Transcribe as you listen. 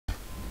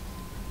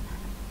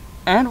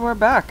And we're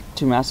back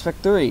to Mass Effect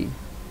 3.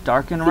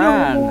 Dark and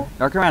Ran.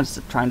 Dark and Ran's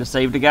trying to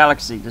save the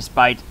galaxy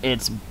despite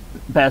its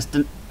best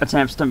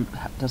attempts to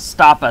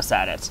stop us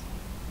at it.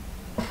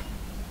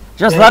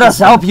 Just let us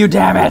help you,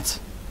 damn it!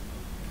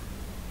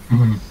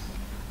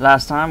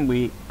 Last time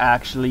we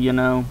actually,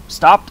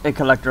 stopped a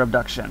collector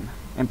abduction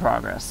in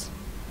progress.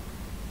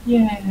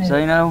 Yeah.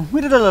 So,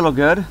 we did a little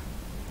good.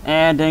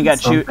 And then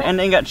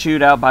got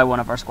chewed out by one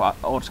of our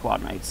old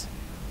squad mates.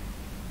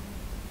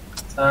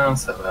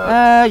 Sounds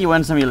about. You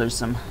win some, you lose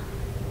some.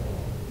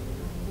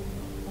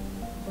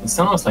 It's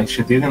almost like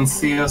she didn't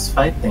see us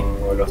fighting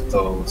all of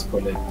those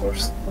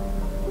collectors.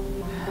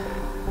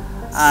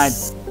 I'm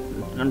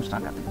just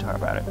not gonna think too hard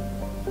about it.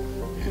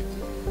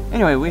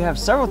 Anyway, we have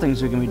several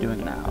things we can be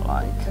doing now,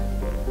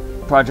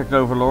 like Project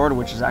Overlord,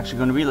 which is actually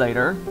going to be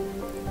later.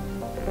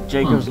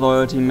 Jacob's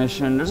loyalty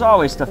mission. There's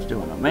always stuff to do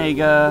on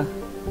Omega.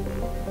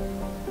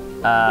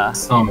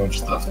 So much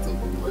stuff to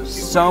do.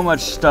 So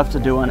much stuff to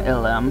do on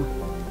LM.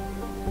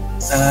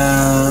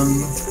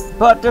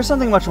 But there's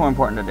something much more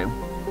important to do.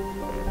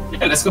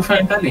 Yeah, let's go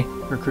find Tali.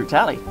 Recruit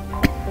Tali.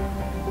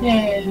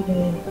 Yay!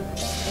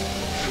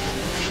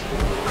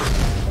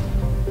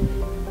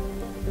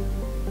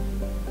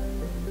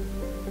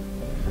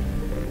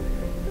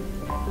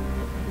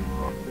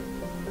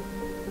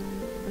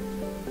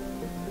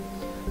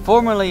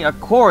 Formerly a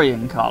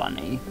Quarian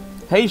colony,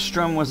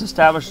 Haystrom was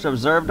established to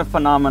observe the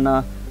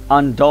phenomena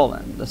on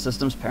Dolan, the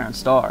system's parent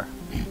star.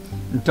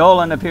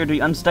 Dolan appeared to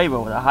be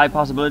unstable, with a high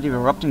possibility of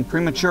erupting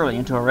prematurely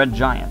into a red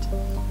giant.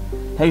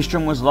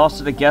 Haystrom was lost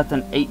to the Geth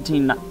in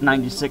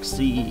 1896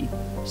 CE.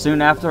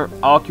 Soon after,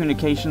 all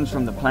communications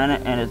from the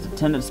planet and its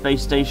attendant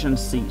space stations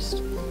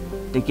ceased.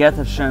 The Geth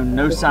have shown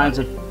no signs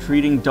of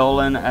treating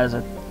Dolan as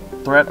a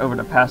threat over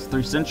the past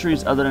 3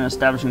 centuries, other than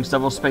establishing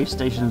several space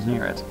stations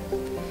near it.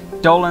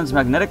 Dolan's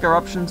magnetic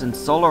eruptions and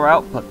solar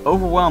output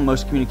overwhelm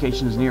most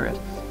communications near it,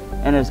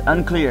 and it is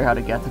unclear how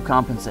the Geth have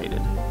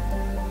compensated.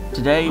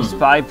 Today,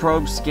 spy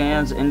probe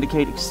scans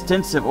indicate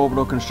extensive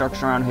orbital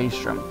construction around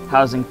Haystrom,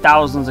 housing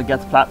thousands of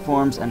Geth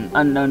platforms and an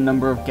unknown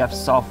number of Geth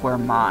software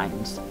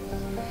mines.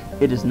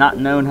 It is not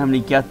known how many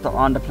Geth are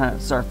on the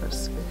planet's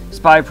surface.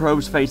 Spy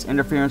probes face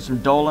interference from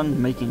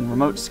Dolan, making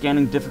remote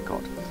scanning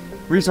difficult.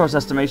 Resource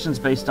estimations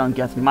based on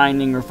Geth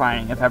mining,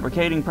 refining, and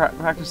fabricating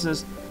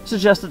practices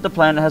suggest that the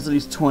planet has at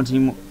least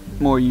 20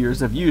 more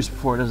years of use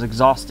before it is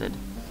exhausted.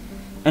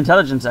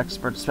 Intelligence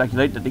experts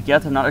speculate that the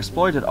Geth have not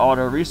exploited all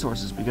their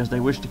resources because they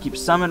wish to keep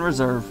some in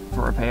reserve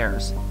for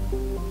repairs.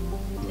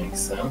 Makes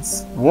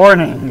sense.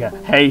 Warning!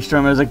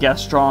 Haystrom is a Geth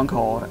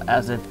stronghold,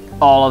 as if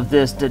all of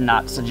this did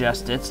not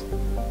suggest it.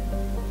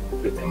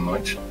 Pretty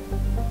much.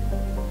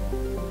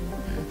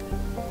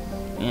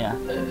 Yeah.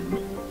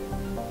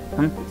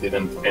 We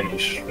didn't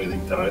finish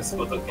reading the rest,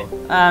 but okay.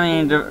 I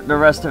mean, the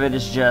rest of it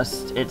is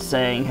just, it's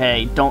saying,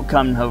 hey, don't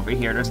come over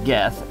here, there's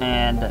Geth,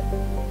 and,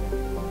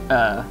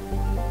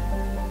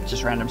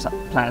 just random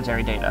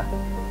planetary data.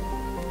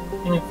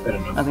 Yeah, fair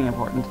enough. Nothing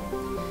important.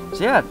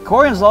 So yeah,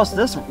 Quarians lost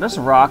this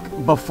rock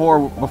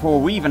before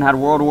we even had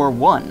World War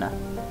I.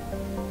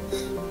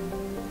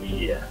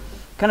 Yeah.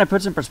 Kind of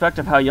puts in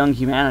perspective how young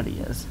humanity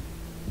is.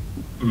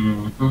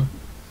 Mm-hmm.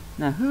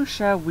 Now, who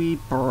shall we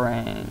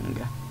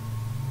bring?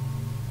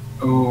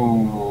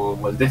 Oh,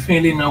 well,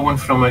 definitely no one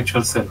from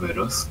actual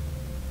Cerberus.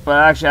 Well,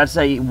 actually, I'd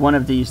say one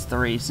of these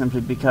 3,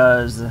 simply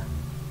because...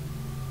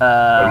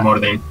 Or more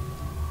than.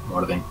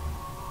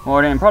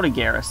 Morden, probably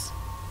Garrus.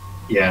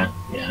 Yeah.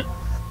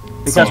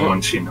 Because someone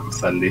she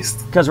knows, at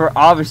least. Because we're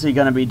obviously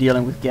going to be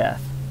dealing with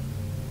Geth.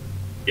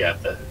 Yeah,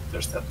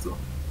 there's that too.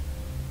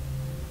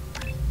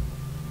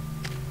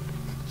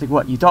 It's like,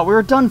 what, you thought we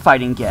were done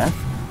fighting Geth?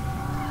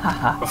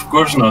 Haha. Of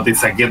course not,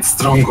 it's a Geth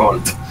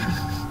stronghold.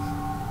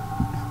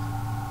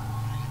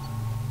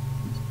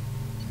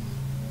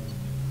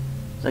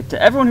 It's like,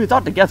 to everyone who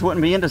thought the Geth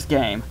wouldn't be in this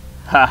game.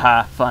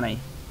 Haha, funny.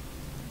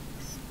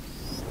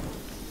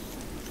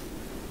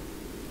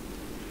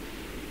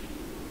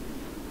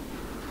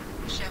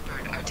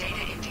 Shepard, our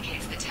data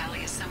indicates that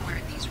Tali is somewhere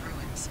in these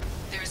ruins.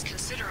 There is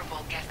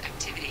considerable Geth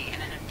activity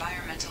and an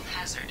environmental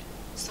hazard.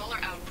 Solar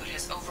output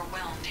has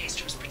overwhelmed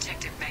Haystrom's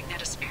protective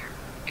magnetosphere.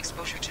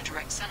 Exposure to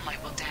direct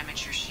sunlight will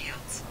damage your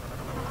shields.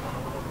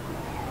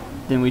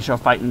 Then we shall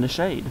fight in the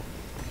shade.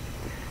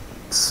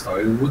 So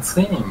it would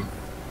seem.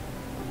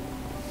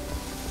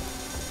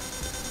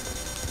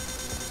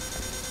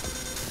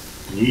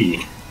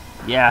 Yeah.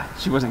 Yeah,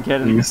 she wasn't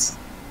kidding. It's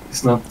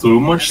not too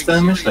much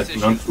damage, like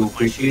not too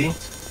quickly.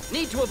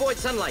 Need to avoid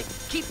sunlight.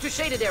 Keep to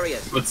shaded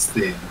areas. But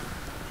still.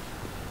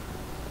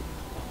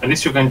 At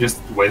least you can just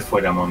wait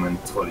for a moment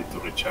for it to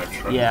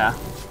recharge, right? Yeah.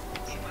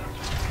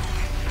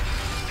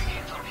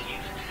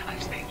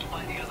 I've stayed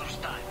by the other's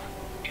time.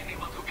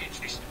 Anyone who gets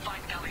this,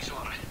 find Tali's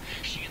aura.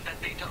 She and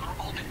that data are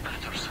all that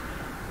matters.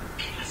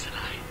 Listen,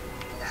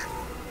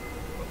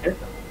 Okay.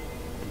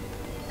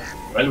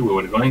 Well, we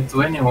were going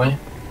to anyway.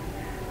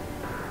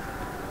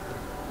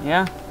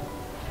 Yeah.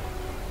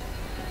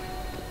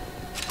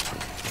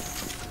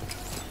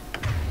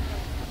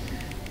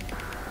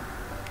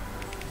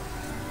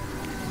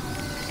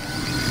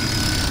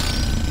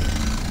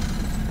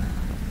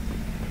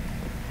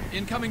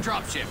 Incoming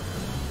dropship.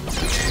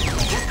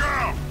 Look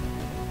out!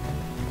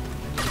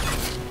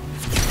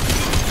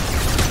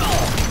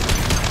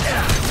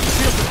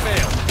 Shields have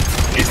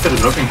failed. It's still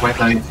dropping quite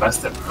a bit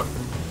faster, bro.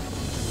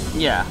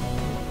 Yeah.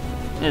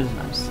 It is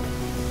nice.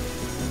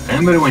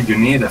 Remember when you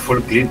need a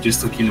full clip just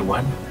to kill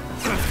one?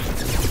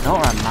 Don't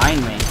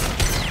remind me.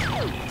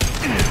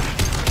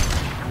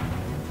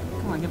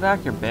 Come on, get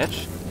back here,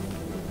 bitch.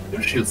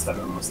 Your shields are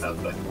almost out,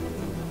 but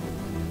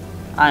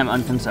I am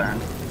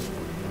unconcerned.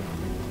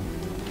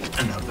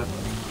 another.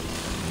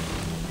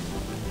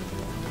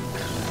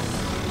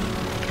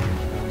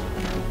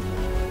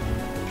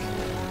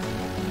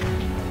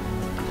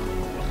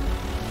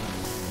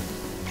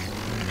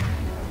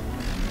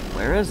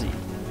 Where is he?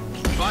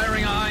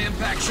 Firing a high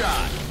impact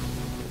shot.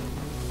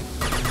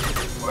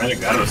 Well, I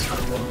got us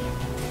from them.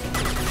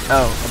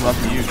 Oh, above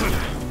you.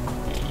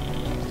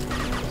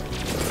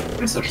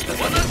 Research that.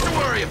 Well, nothing to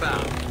worry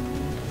about.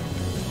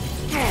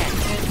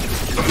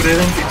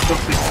 Upgrading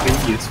TikTok is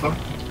really useful.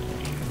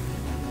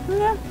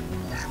 Yeah.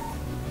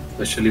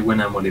 Especially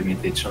when I'm on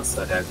limitations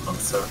that are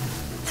concerned.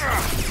 Oh,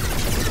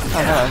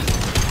 hello.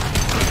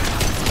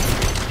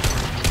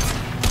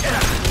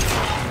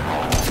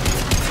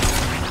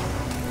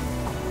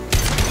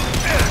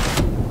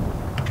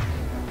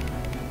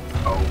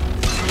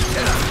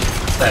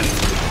 That is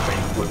really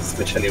painful,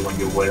 especially when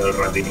you were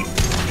already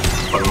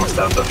almost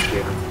out of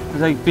shield. It's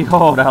like,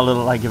 behold how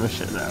little I give a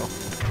shit, though.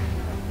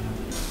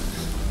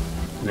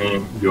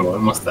 You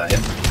almost died.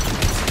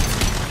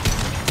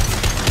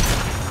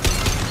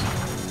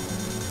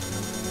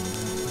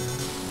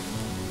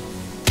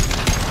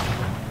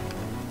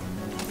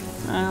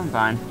 I'm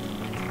fine.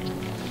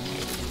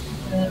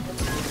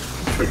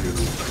 For you.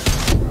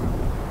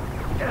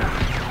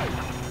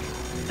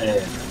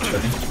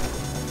 Actually.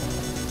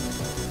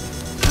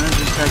 I'm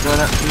just gotta go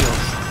that field.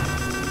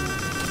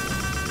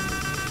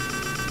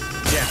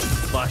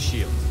 Yeah, lost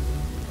shield.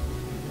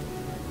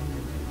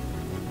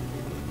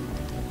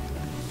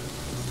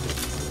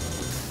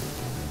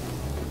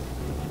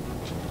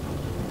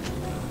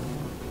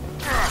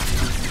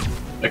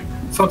 Like,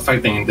 fuck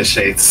fighting in the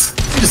shades.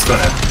 I'm just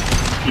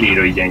gonna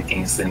Leroy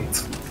Jenkins and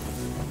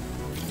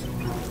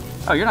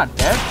Oh, you're not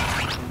dead?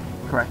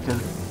 Corrected.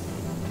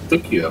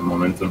 took you a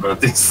moment to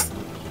notice.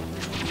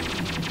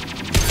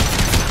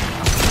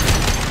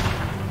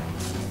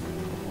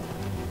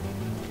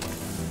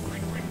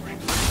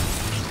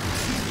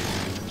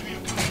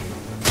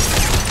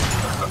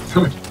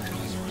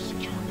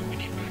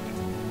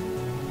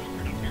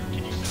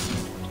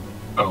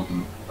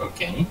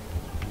 Okay.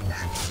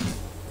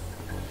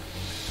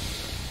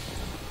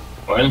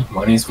 Well,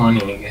 money is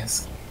money, I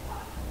guess.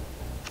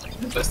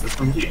 The best is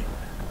from you.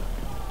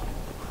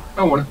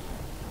 Oh, well.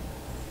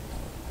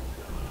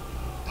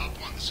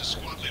 Op 1, this is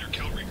Squad Leader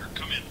Kelringer.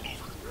 Come in,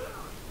 over.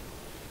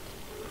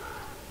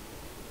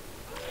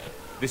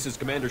 This is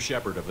Commander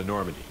Shepard of the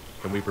Normandy.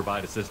 Can we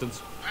provide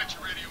assistance? Patch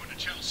your radio into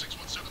channel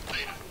 617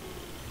 Theta.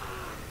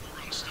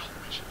 We're on a stealth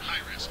mission, high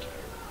risk.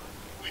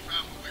 We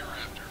found what we were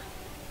after.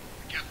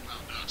 The geth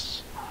found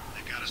us.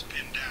 They've got us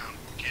pinned down.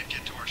 Can't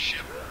get to our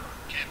ship.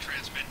 Can't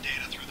transmit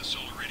data through the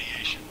solar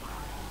radiation.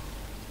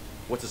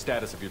 What's the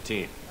status of your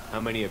team? How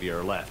many of you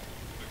are left?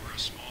 We were a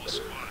small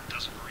squad, a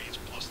dozen Marines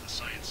plus the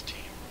science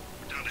team.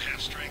 We're down to half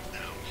strength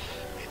now.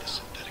 Made the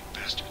synthetic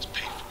bastards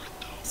pay for it,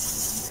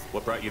 though.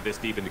 What brought you this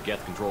deep into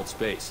Geth-controlled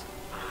space?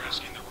 You're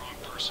asking the wrong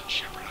person,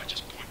 Shepard. I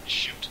just point and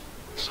shoot.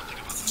 Something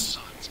about the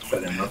sun. It's Fair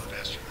going bad enough.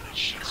 faster than it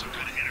should. Some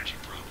kind of energy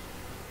problem.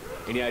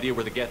 Any idea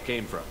where the Geth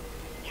came from?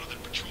 One of the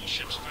patrol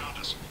ships found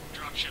us.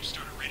 Drop ships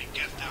started raining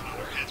geth down on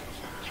our heads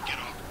before we could get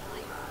off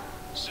world.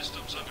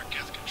 Systems under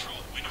geth control.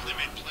 We know they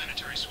made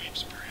planetary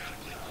sweeps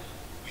periodically.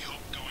 We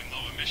hoped going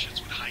low emissions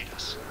would hide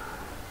us.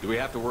 Do we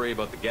have to worry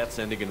about the Geth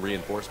sending in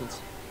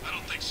reinforcements? I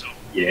don't think so.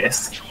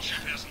 Yes. The patrol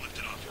ship hasn't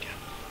lifted off again.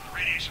 The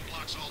radiation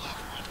blocks all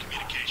off-world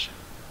communication.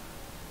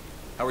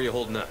 How are you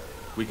holding up?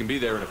 We can be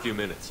there in a few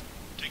minutes.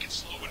 Take it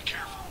slow and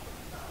careful.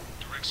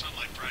 Direct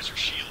sunlight fries your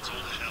shields all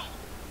to hell.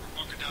 We're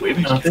bunkered down We've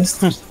the base noticed.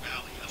 across the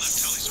valley. I left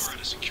Talisaur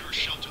at a secure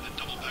shelter that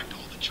double back to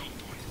hold the choke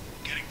point.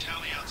 Getting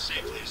Tally out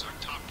safely is our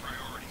top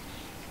priority.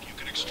 If you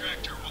can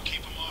extract her, we'll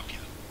keep him off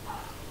you.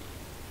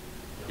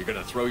 You're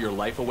gonna throw your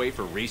life away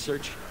for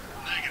research?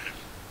 Negative.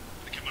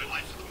 I give my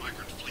life for the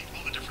migrant fleet,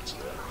 all the difference in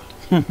the world.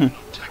 I'm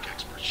no tech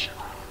expert,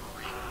 Shepard or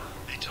Marine.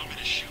 They tell me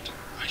to shoot.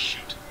 I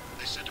shoot.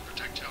 They said to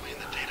protect Tally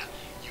and the data.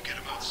 You get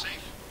him out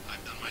safe.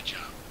 I've done my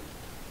job.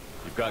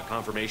 You've got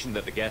confirmation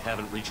that the Geth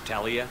haven't reached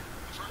Tally yet?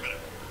 Affirmative.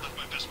 Left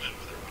my best men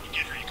with her. When you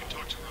get her, you can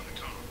talk to her on the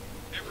comm.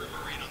 Every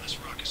Marine on this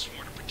rock is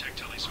sworn to protect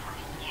Talisaur.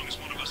 As long as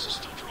one of us is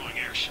still drawing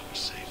air, she'll be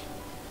safe.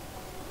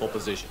 Full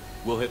position.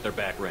 We'll hit their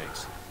back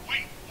ranks.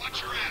 Wait,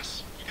 watch your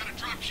ass. We got a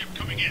dropship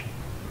coming in.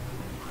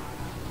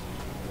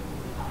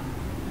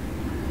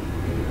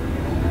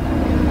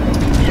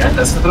 Yeah,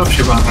 that's a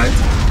dropship, alright.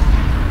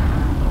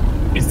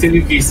 It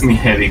still gives me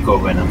heavy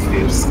Covenant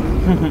fears.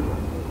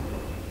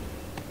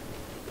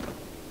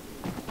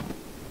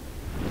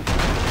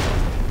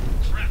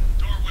 Crap,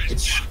 doorway's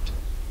It's- blocked.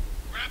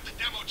 Grab the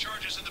demo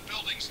charges in the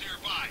buildings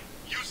nearby.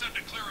 Use them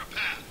to clear a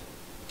path.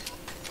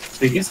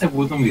 I guess I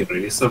wouldn't be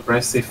really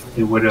surprised if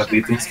they were a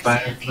bit Shepard, I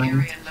inspired scanned the by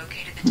area it. and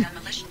located the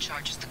demolition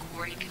charges the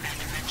quarry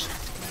commander mentioned.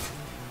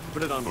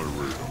 Put it on my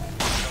radar.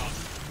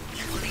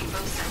 We'll need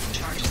both sets of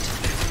charges to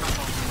clear the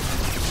rubble.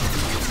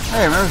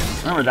 Hey,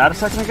 remember that a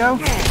second ago?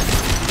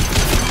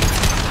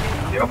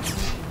 Yep.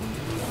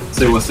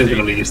 So it was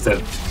literally just there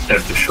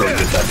to show you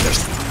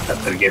that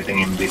they're getting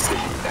invisible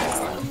guys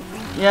now.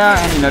 Yeah,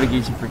 and you know to give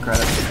you some free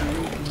credits.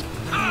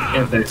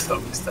 Yeah, there is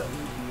always that.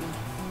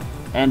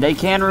 And they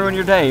can ruin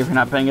your day if you're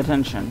not paying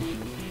attention.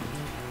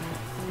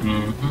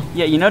 Mm-hmm.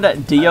 Yeah, you know that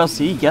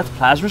DLC Geth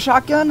plasma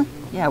shotgun?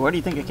 Yeah, where do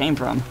you think it came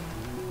from?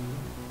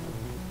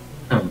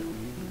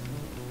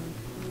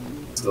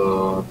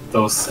 So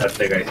those are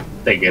the guys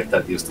they get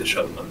that use the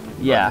shotgun.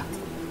 Yeah.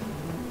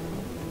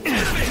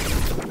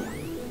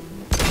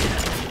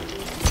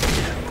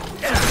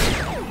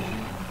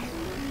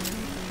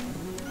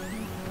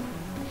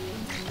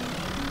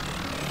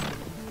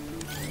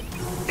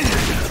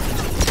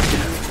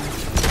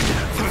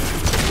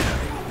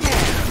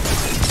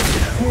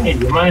 Hey,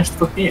 you managed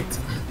to hit.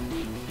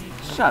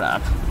 Shut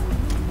up.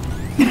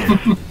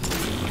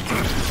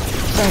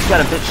 Thing's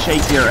got a bit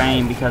shakier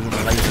aim because of the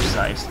laser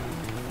sight.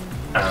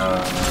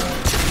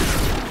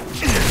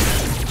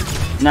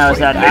 Now is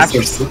that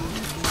actually?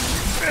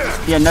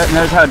 Yeah,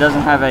 notice how it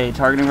doesn't have a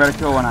targeting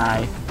reticle when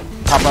I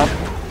pop up?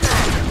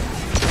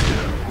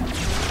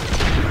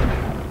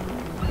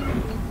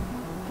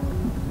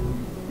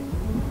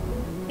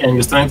 Yeah, I'm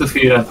just trying to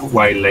figure out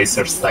why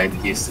laser sight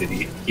gives it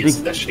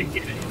that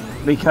shaky.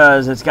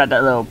 Because it's got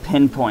that little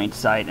pinpoint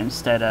sight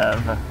instead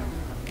of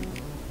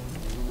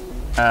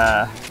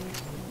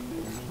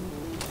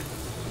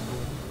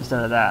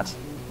that.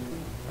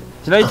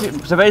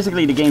 So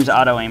basically the game's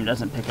auto aim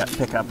doesn't pick up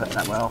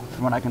that well,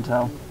 from what I can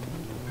tell.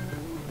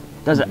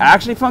 Does it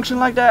actually function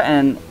like that,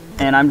 and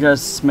I'm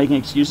just making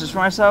excuses for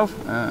myself?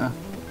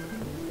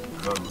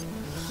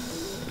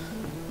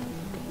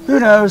 Who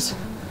knows?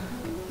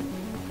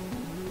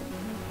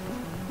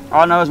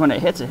 All I know is when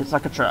it hits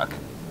like a truck.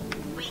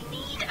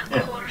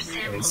 Yeah,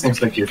 it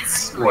seems like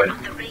it's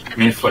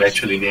made for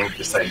actually being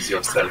precise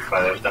yourself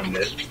rather than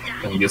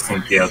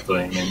using the auto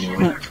aim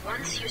anyway.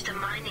 Once used a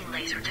mining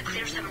laser to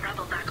clear some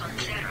rubble back on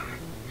Therum.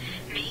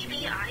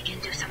 Maybe I can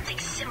do something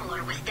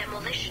similar with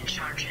demolition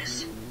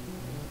charges.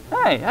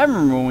 Hey, I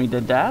remember when we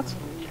did that.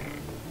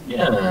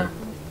 Yeah.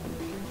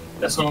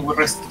 That's when we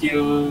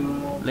rescued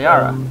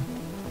Liara.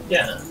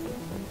 Yeah.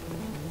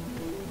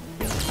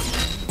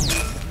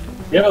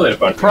 The other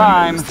part.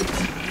 Prime.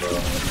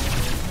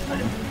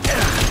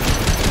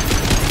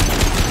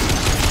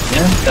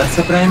 Yeah, that's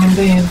a prime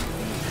indeed.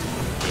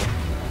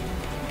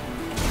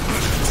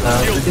 So,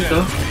 pretty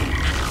tough.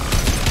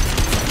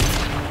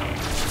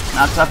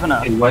 Not tough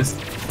enough. It was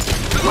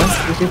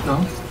pretty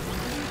tough.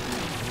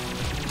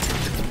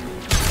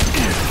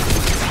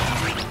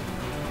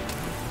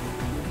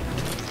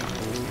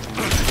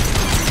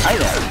 Hi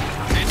there.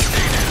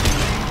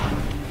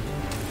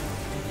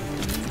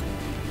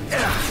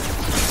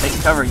 Take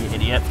cover, you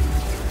idiot.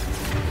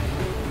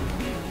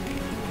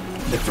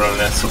 The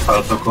progress of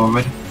auto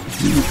cover.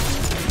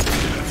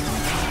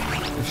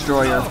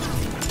 Destroyer.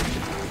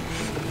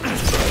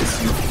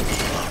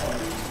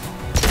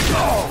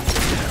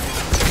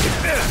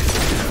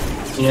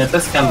 Yeah,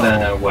 that's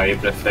kinda why I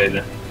prefer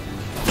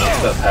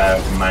not to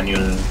have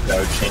manual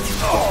crouching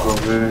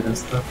cover and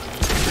stuff.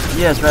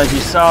 Yes, but as you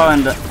saw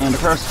in the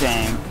first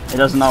game, it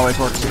doesn't always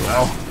work too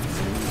well.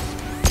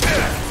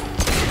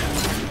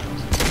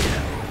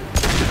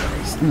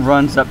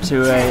 Runs up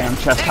to a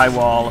chest-high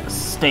wall,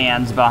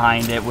 stands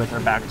behind it with her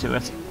back to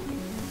it.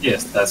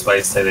 Yes, that's why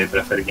I said I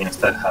prefer games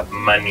that have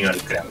manual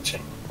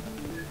crouching.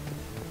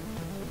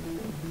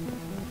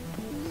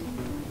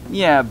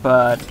 Yeah,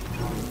 but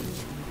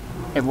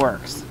it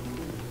works.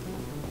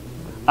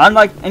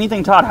 Unlike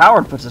anything Todd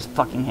Howard puts his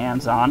fucking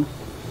hands on.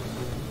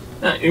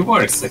 It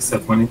works,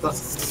 except when it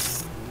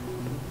doesn't.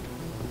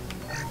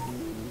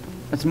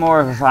 It's more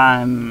of if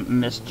I'm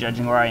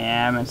misjudging where I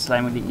am and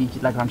slamming the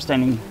EQ, like I'm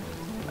standing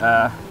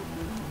right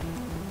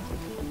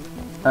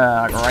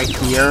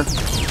here.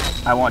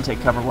 I won't take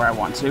cover where I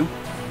want to.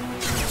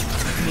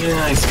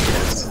 Yeah, I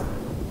suppose.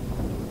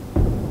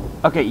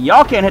 Okay,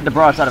 y'all can't hit the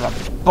broadside of a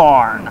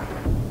barn.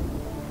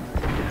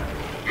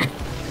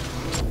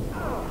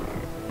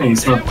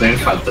 It's not their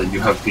fault that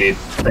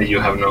you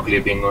have no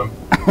clipping on.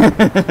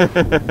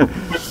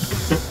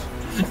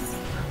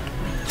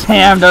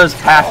 Damn those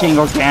hacking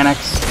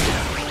organics.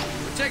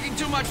 We're taking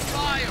too much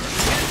fire.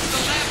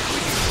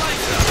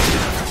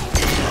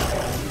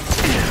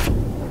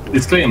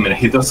 Disclaimer,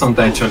 he doesn't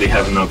actually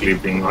have no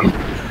clipping on.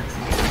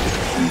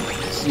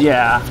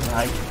 Yeah,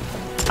 like,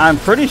 I'm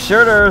pretty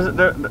sure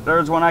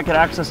there's one I could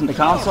access in the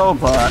console,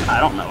 but I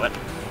don't know it.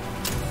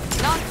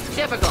 Not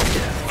difficult.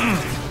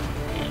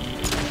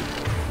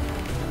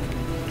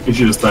 You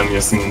should start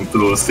using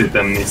to sit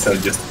and missile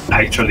just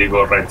actually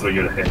go right through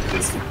your head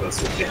just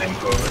because you're behind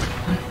cover.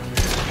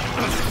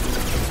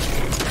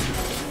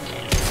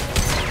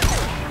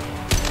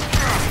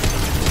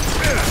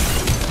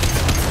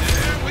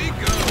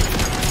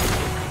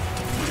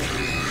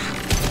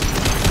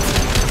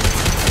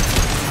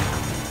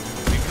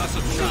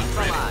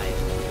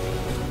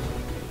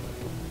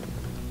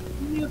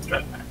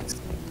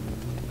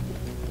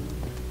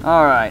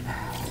 Alright.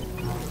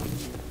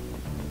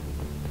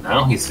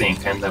 Now he's saying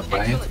kinda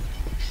quiet.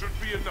 Should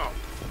be enough.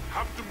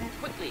 Have to move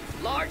Quickly,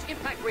 large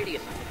impact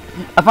radius.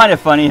 I find it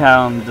funny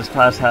how this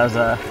class has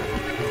a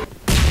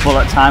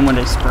bullet time when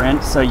they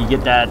sprint, so you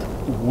get that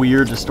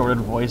weird distorted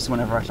voice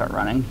whenever I start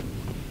running.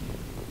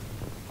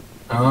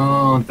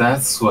 Oh,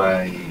 that's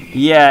why.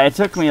 Yeah, it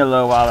took me a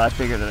little while, I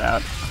figured it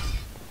out.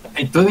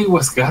 I thought it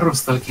was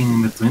Garros talking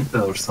in between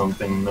that or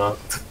something, not.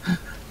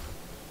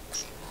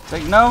 It's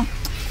like, no,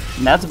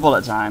 that's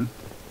bullet time.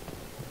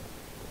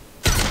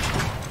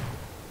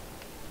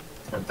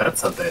 And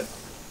that's a dead.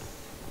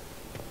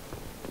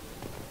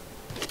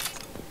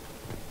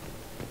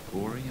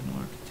 Quarian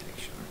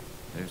architecture.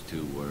 There's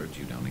two words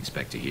you don't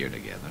expect to hear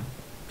together.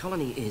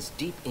 Colony is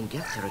deep in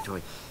geth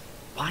territory.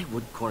 Why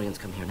would Quarians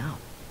come here now?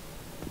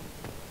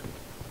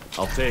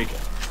 I'll take it.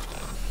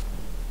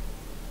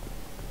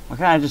 Why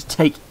can't I just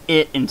take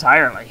it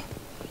entirely?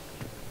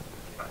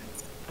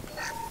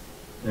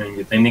 And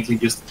you technically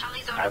just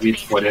have it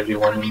for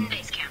everyone.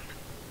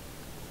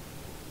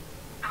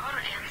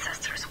 Our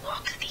ancestors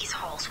walked these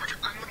halls with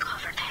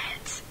uncovered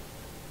heads.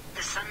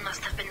 The sun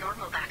must have been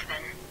normal back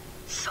then.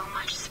 So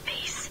much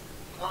space,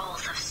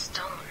 walls of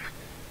stone.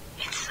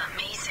 It's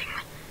amazing.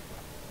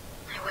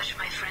 I wish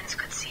my friends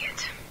could see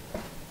it.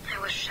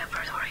 I wish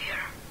Shepard were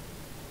here.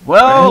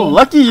 Well,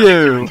 lucky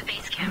you!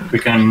 We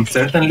can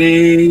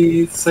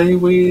certainly say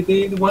we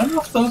did one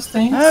of those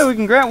things. Hey, we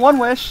can grant one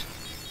wish.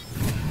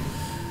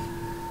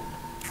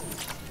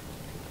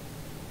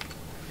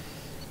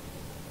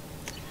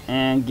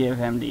 And give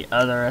him the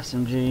other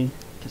SMG,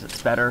 because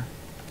it's better.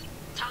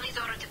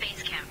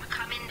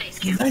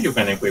 Now you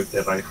can equip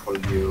the rifle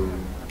you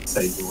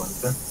say you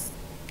wanted.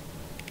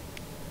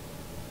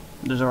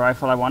 There's a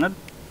rifle I wanted?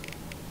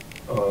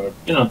 Or,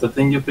 you know, the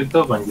thing you picked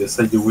up and you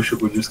said you wish you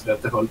could just grab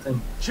the whole thing.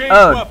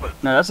 Oh,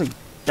 no, that's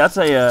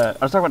a, I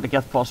was talking about the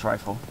Geth Pulse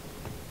rifle.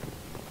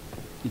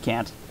 You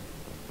can't.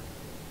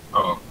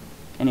 Oh.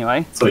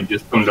 Anyway. So you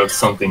just unlocked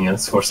something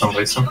else for some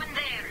reason?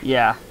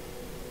 Yeah.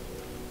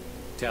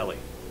 Tally,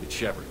 it's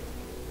Shepard.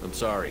 I'm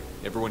sorry,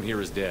 everyone here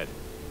is dead.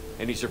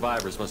 Any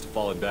survivors must have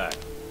fallen back.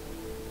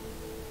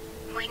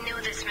 We knew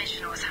this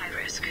mission was high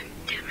risk.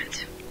 Damn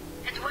it.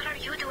 And what are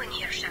you doing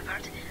here,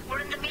 Shepard? We're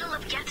in the middle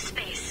of geth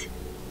space.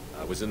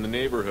 I was in the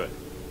neighborhood.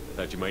 I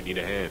thought you might need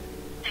a hand.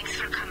 Thanks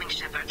for coming,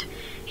 Shepard.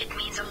 It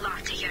means a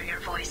lot to hear your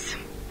voice.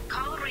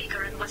 Carl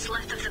Rieger and what's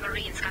left of the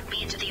Marines got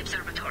me into the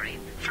observatory.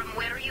 From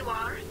where you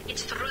are,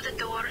 it's through the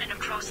door and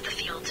across the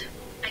field.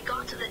 I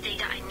got to the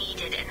data I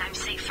needed and I'm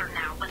safe for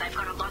now, but I've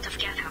got a lot of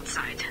geth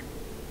outside.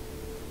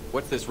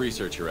 What's this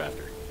research you're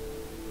after?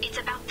 It's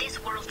about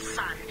this world's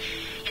sun.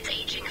 It's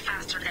aging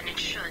faster than it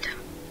should.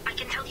 I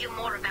can tell you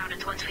more about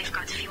it once we've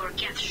got fewer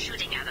geth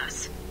shooting at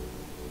us.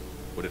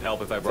 Would it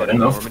help if I brought in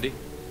Normandy?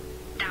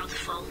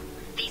 Doubtful.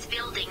 These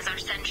buildings are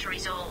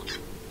centuries old.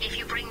 If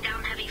you bring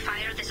down heavy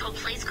fire, this whole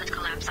place could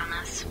collapse on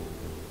us.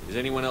 Is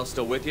anyone else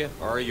still with you,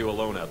 or are you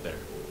alone out there?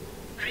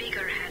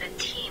 Rieger had a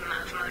team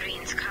of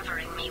Marines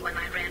covering me when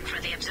I ran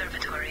for the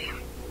observatory.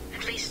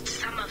 At least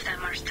some of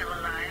them are still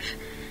alive.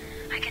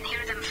 I can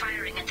hear them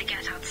firing at the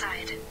geth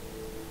outside.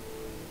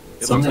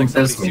 Something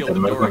tells me they're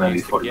not gonna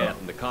be for long.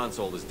 And the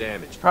console is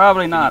damaged.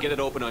 Probably not. Get it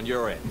open on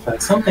your end. In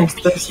fact, something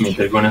tells me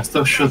they're gonna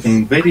stop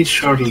shooting very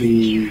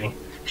shortly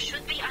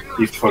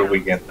before we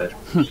get there.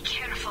 Be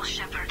careful,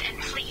 Shepard,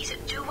 and please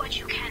do what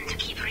you can to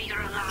keep Rieger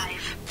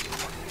alive.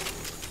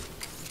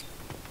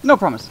 No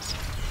promises.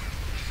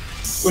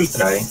 We'll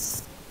try.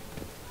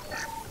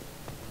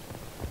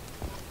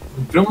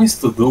 We promise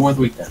to do what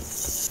we can.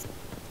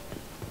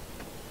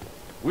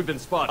 We've been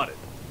spotted.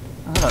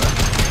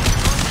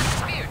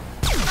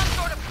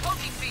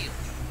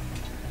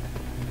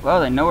 Well,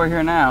 they know we're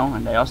here now,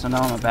 and they also know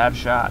I'm a bad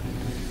shot.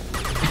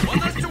 One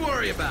less to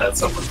worry about.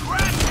 That's over.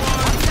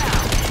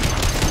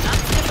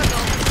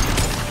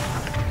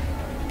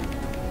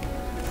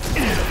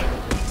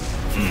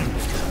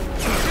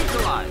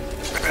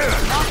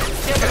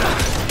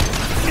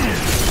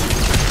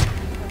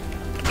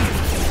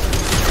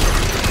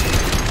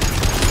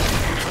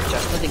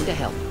 Just nothing to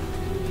help.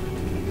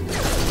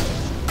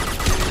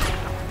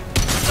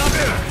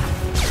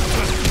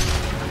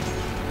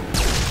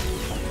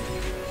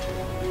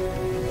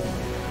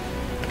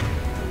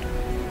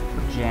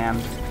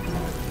 Jammed.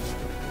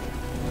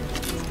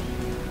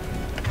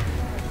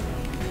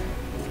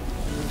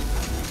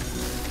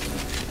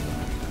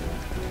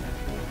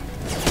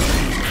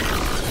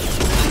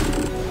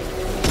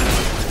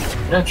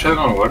 Yeah,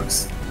 shotgun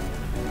works.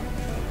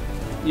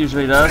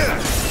 Usually does.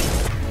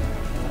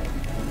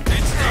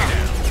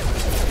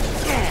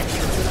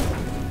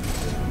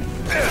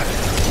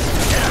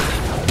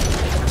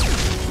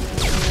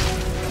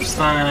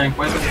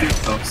 Quite a few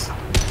folks.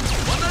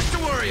 One less to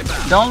worry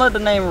about. Don't let the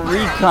name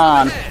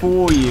Recon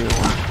fool you.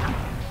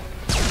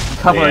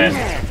 Couple of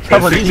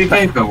Perfectly these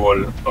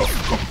capable of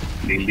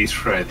completely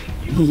shredding.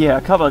 yeah,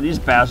 a couple of these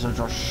bastards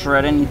will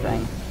shred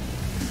anything.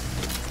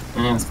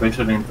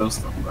 Especially in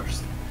those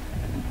numbers.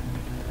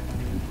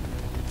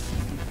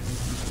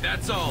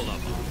 That's all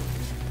of them.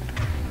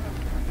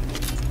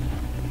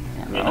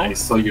 Yeah, I mean, I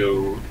saw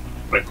you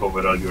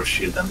recover all your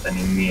shield and then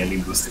immediately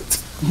lose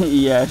it.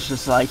 Yeah, it's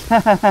just like,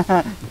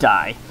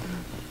 die.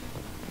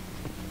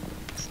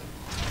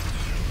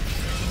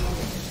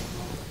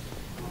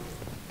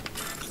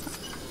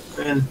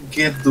 Well,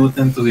 geth do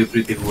tend to be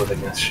pretty good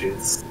against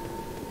shields.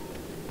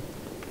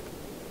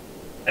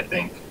 I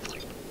think.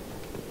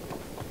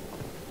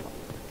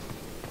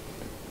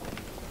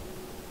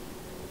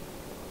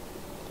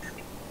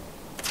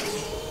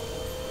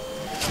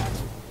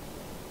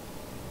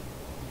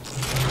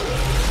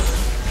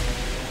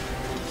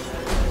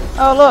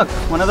 Oh look,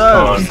 one of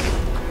those.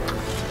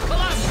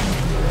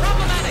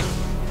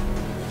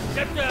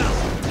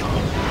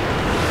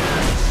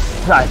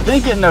 I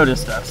think it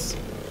noticed us.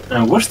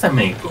 Where's the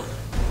Mako?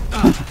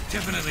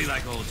 Definitely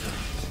like old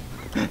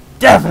times.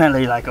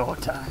 Definitely like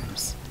old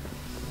times.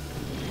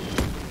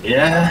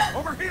 Yeah.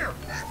 Over here!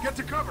 Get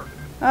to cover!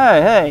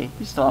 Hey,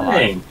 he's still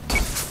alive.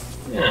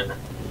 Hey. Yeah.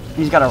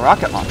 He's got a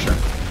rocket launcher.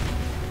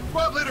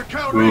 Squad leader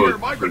Cal Good, Rieger,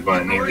 my we're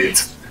going to need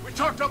Marines. it. We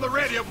talked on the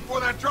radio before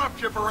that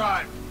dropship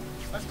arrived.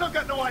 I still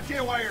got no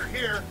idea why you're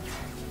here.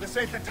 This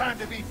ain't the time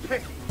to be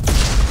picky.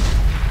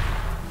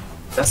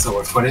 That's the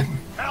word for it.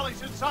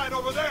 Allie's inside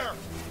over there.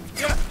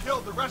 Geth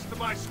killed the rest of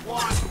my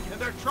squad,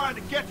 and they're trying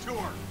to get to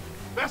her.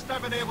 Best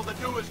I've been able to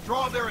do is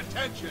draw their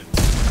attention.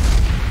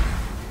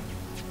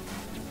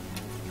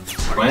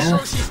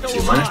 Well, she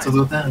managed to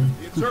do that.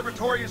 The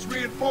observatory is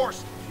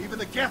reinforced. Even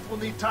the Geth will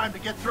need time to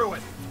get through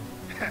it.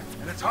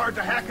 And it's hard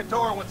to hack a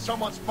door when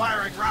someone's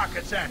firing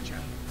rockets at you.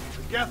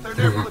 The Geth are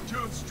near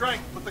platoon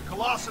strength, but the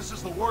Colossus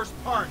is the worst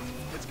part.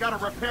 It's got a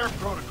repair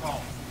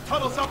protocol.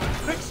 Huddles up and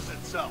fixes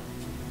itself.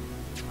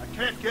 I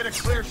can't get a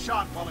clear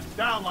shot while it's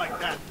down like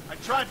that. I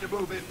tried to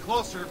move in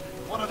closer.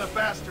 One of the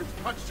bastards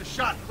punched a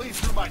shot clean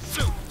through my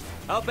suit.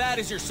 How bad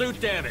is your suit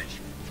damaged?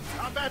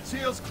 Combat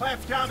seals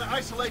clamped down to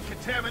isolate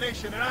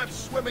contamination, and I'm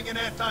swimming in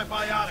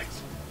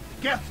antibiotics.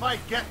 Geth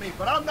might get me,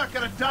 but I'm not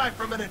gonna die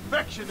from an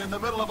infection in the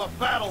middle of a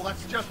battle.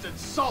 That's just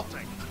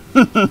insulting.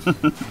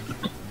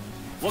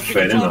 What can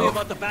Fair you tell me enough.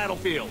 about the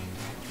battlefield?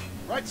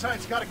 Right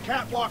side's got a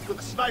catwalk with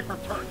a sniper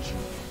perch.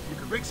 You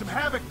can wreak some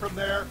havoc from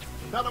there.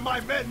 None of my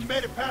men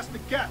made it past the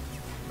Geth.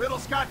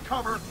 Middle's got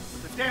cover,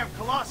 but the damn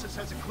Colossus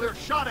has a clear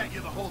shot at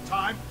you the whole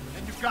time,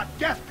 and you've got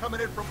Geth coming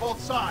in from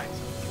both sides.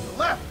 The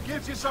left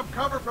gives you some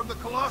cover from the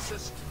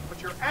Colossus, but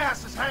your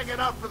ass is hanging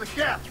out for the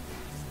Geth.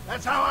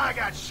 That's how I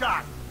got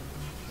shot.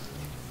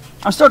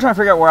 I'm still trying to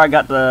figure out where I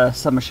got the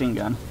submachine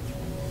gun.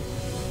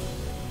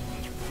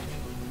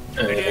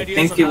 I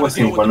think it was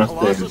in one of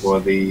the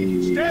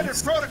body Standard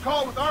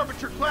protocol with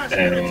armature class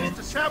units is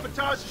to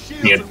sabotage the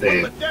shields near and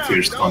whittle the it down,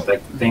 first you know?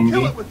 contact Kill it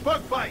thingy, with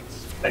bug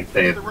bites. like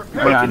the The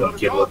repair Yeah. kill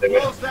protocol whatever.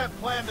 blows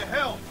that plan to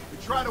hell. We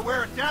try to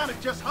wear it down,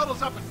 it just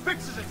huddles up and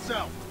fixes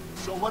itself.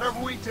 So whatever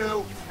we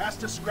do has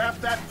to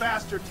scrap that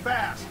bastard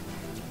fast.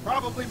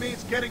 Probably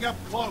means getting up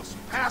close,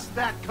 past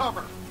that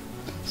cover.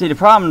 See, the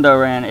problem, though,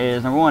 Ran,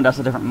 is, number one, that's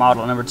a different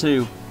model. Number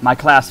two, my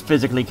class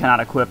physically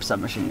cannot equip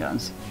submachine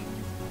guns.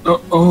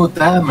 Oh,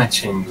 that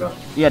machine gun.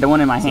 Yeah, the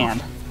one in my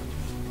hand.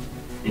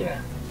 Yeah,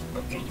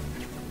 okay.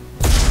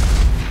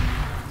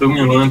 Took me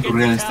a moment to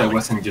realize that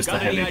wasn't just a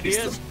Got any heli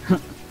ideas? pistol.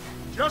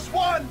 Just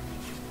one.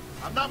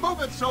 I'm not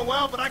moving so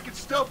well, but I can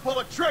still pull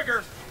a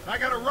trigger. And I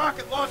got a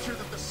rocket launcher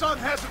that the sun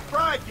hasn't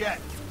fried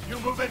yet. You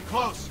move in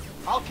close.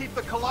 I'll keep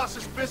the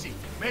Colossus busy.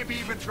 Maybe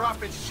even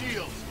drop its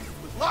shields.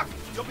 With luck,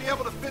 you'll be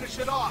able to finish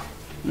it off.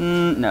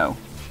 No.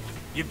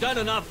 You've done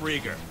enough,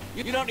 Rieger.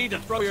 You don't need to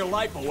throw your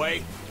life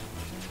away.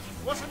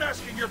 Wasn't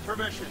asking your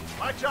permission.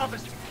 My job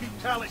is to keep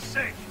Tally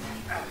safe.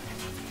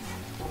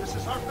 This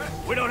is our best.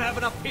 We don't have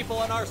enough people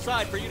on our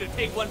side for you to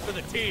take one for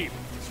the team.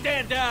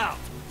 Stand down.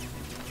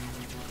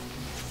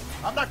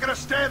 I'm not gonna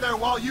stand there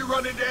while you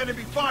run into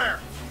enemy fire.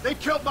 They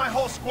killed my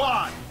whole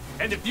squad.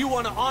 And if you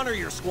want to honor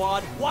your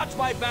squad, watch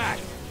my back.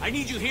 I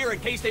need you here in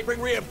case they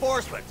bring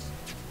reinforcements.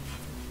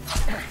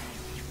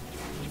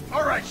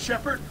 All right,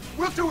 Shepard.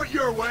 We'll do it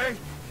your way.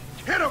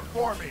 Hit him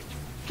for me.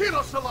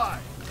 Kilos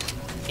alive.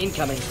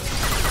 Incoming.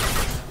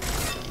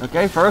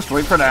 Okay, first,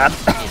 wait for that.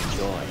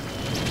 Enjoy.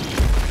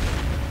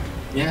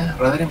 Yeah,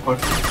 rather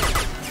important.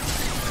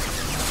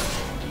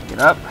 Get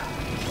up.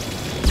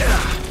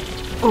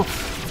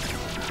 Oof.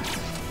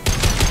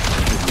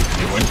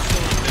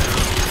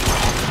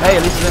 Hey,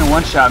 at least it didn't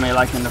one-shot me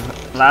like in the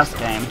last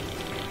game.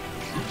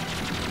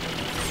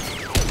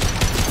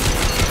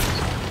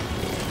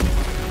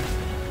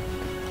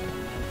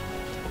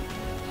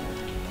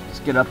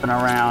 Let's get up and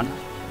around.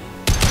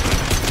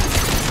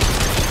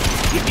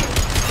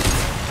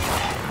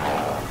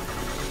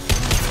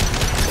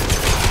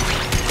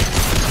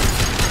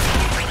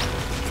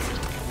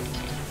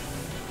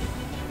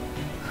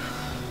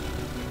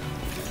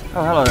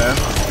 Oh, hello there.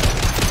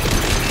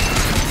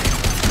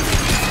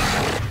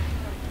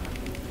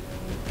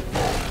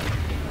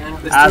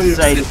 I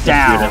say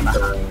down.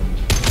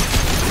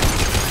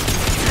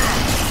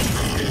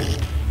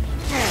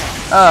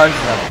 Oh, this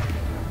is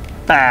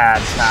a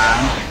bad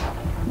time.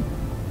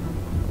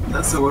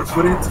 That's the word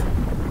for it.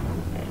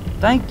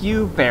 Thank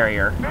you,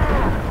 barrier.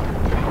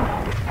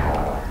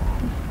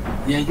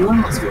 Yeah, you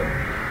almost were.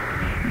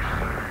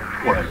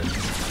 Well,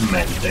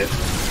 melted.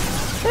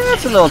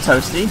 It's a little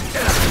toasty.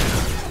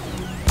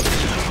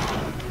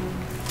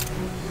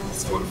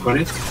 Let's go for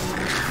it.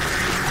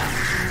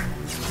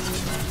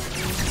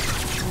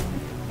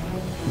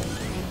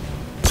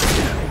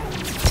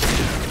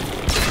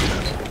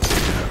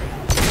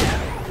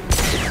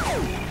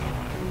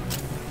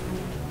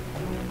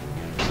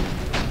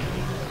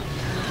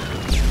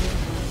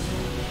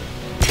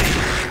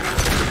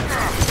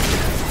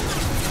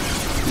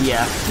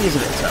 Yeah, he's a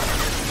bit tough.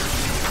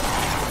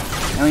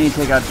 And we need to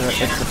take out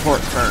its support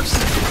first.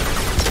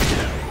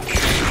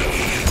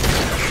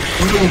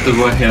 I'm going to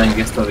go ahead and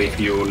guess that if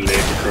you let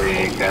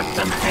the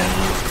captain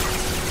handle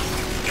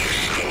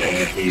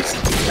his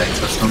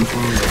attacks or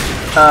something.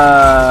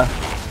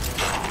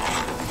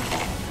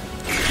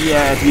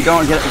 Yeah, if you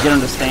don't get him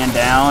to stand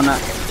down,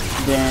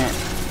 then...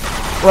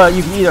 Well,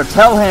 you can either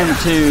tell him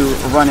to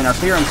run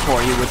interference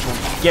for you, which will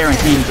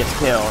guarantee he gets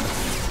killed.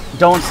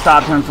 Don't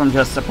stop him from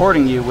just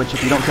supporting you, which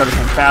if you don't kill the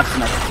thing fast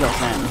enough, it kills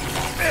him.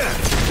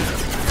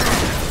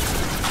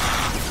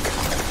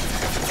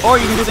 Or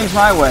you can do things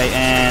my way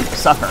and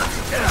suffer.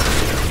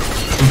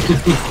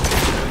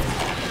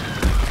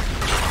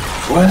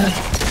 What?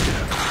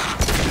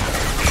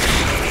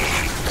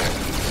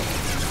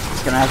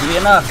 It's gonna have to be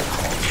enough.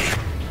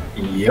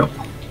 Yep.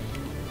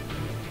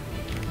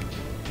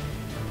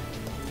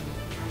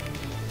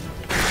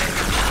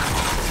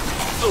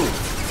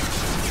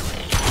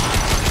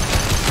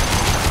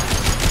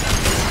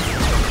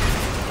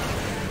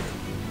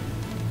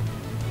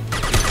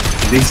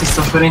 This is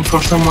suffering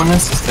for someone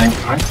else's tank,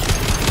 right?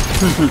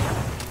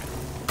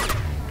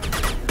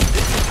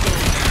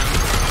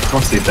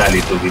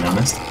 Hospitality, to be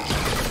honest.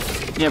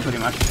 Yeah, pretty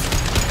much.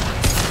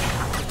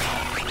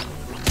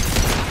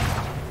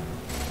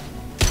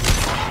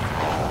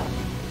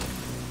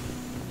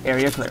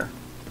 Area clear.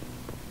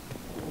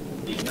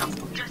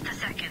 Just a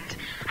second.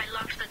 I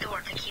locked the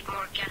door to keep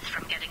more geth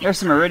from getting There's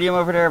some iridium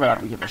over there, but I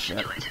don't give a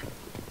shit.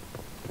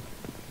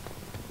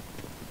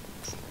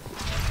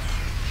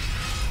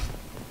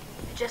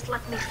 Just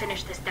let me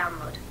finish this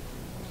download.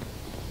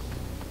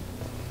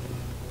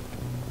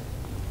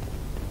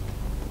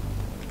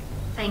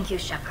 Thank you,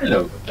 Shepard.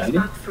 Hello, if Daddy.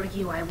 not for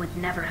you, I would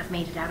never have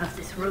made it out of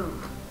this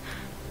room.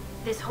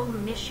 This whole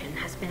mission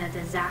has been a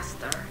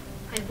disaster.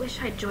 I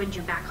wish I'd joined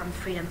you back on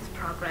Freedom's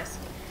Progress,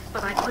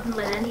 but I couldn't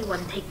let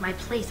anyone take my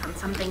place on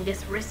something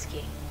this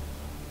risky.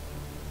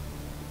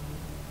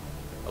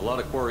 A lot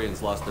of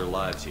Quarians lost their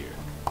lives here.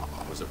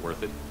 Was it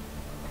worth it?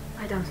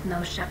 I don't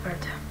know,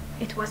 Shepard.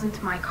 It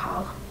wasn't my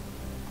call.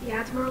 The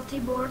Admiralty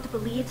Board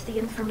believes the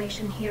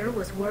information here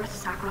was worth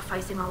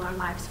sacrificing all our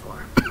lives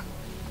for.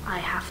 I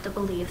have to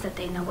believe that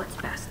they know what's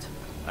best.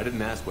 I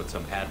didn't ask what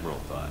some admiral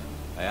thought.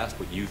 I asked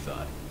what you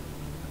thought.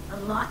 A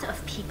lot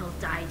of people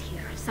died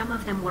here. Some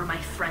of them were my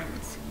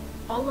friends.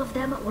 All of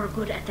them were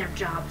good at their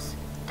jobs.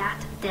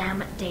 That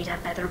damn data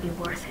better be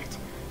worth it.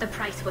 The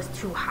price was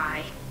too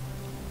high.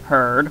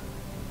 Heard.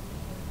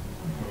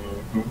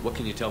 What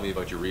can you tell me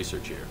about your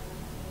research here?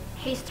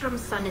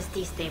 Haystrom's sun is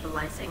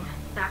destabilizing.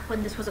 Back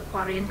when this was a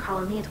Quarian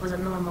colony, it was a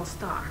normal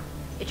star.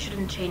 It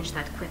shouldn't change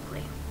that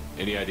quickly.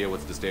 Any idea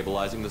what's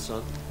destabilizing the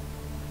sun?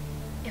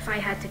 If I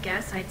had to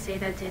guess, I'd say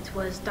that it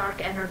was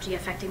dark energy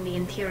affecting the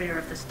interior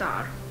of the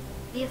star.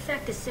 The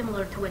effect is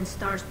similar to when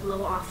stars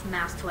blow off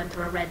mass to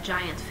enter a red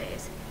giant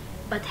phase.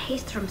 But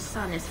Haystrom's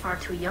sun is far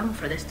too young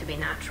for this to be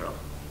natural.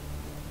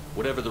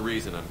 Whatever the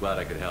reason, I'm glad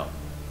I could help.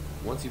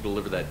 Once you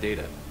deliver that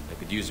data, I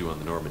could use you on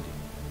the Normandy.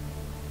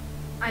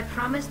 I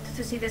promised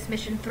to see this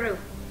mission through.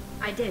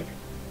 I did.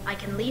 I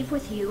can leave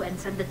with you and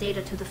send the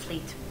data to the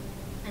fleet.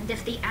 And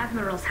if the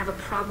admirals have a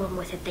problem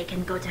with it, they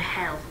can go to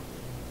hell.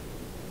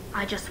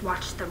 I just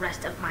watched the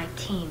rest of my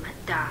team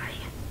die.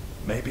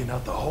 Maybe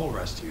not the whole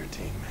rest of your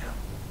team, ma'am.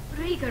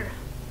 Rieger,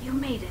 you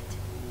made it.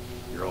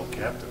 Your old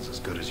captain's as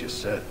good as you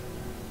said.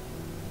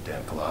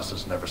 Damn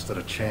Colossus never stood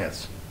a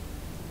chance.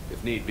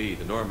 If need be,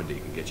 the Normandy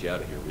can get you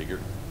out of here, Rieger.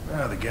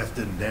 The geth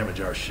didn't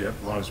damage our ship.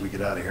 As long as we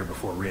get out of here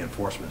before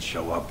reinforcements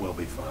show up, we'll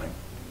be fine.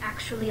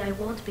 Actually, I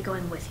won't be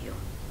going with you.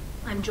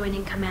 I'm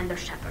joining Commander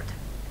Shepard.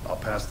 I'll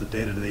pass the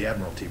data to the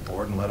Admiralty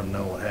Board and let them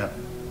know what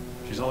happened.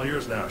 She's all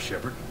yours now,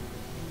 Shepard.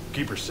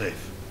 Keep her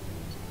safe.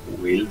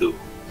 Will do.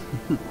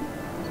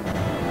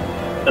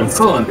 And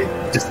suddenly,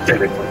 just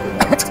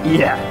teleported.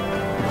 Yeah.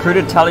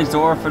 Recruited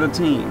Talizor for the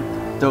team.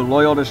 Though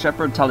loyal to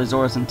Shepard,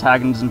 Talizor's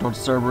antagonism towards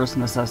Cerberus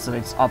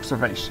necessitates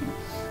observation.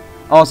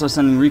 Also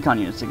sending recon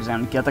units to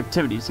examine geth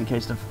activities in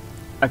case of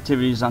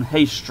activities on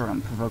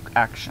Haystrom provoke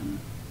action.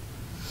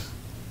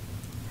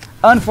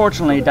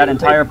 Unfortunately, that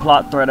entire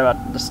plot thread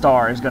about the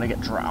star is going to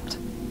get dropped.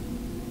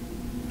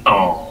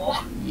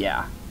 Oh.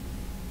 Yeah.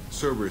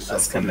 Cerberus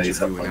That's self-footage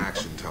kinda of you in disappointing.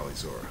 action,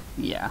 Talizor.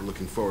 Yeah. We're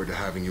looking forward to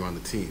having you on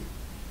the team.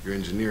 Your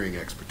engineering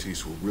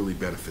expertise will really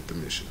benefit the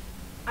mission.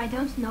 I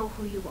don't know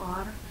who you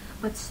are,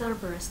 but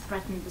Cerberus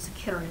threatened the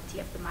security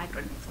of the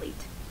migrant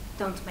fleet.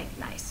 Don't make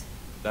nice.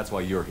 That's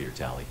why you're here,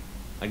 Tali.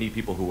 I need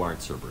people who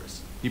aren't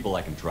Cerberus. People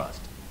I can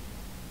trust.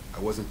 I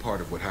wasn't part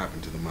of what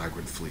happened to the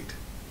migrant fleet,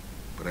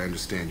 but I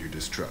understand your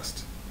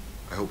distrust.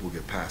 I hope we'll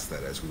get past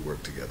that as we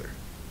work together.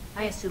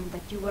 I assumed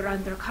that you were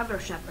undercover,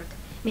 Shepard.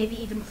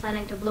 Maybe even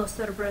planning to blow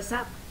Cerberus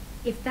up.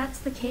 If that's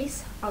the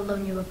case, I'll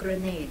loan you a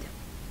grenade.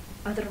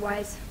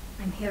 Otherwise,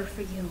 I'm here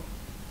for you,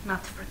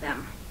 not for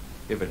them.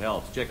 If it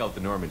helps, check out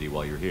the Normandy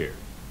while you're here.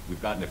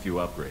 We've gotten a few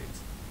upgrades.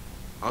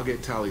 I'll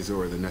get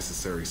Talizora the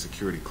necessary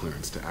security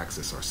clearance to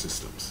access our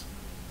systems.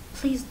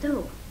 Please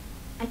do.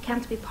 I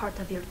can't be part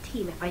of your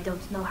team if I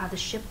don't know how the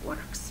ship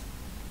works.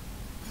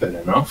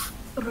 Fair enough.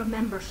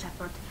 Remember,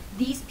 Shepard,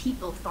 these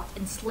people thought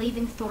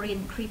enslaving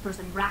Thorian creepers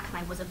and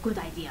Rachni was a good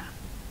idea.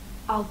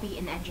 I'll be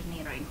in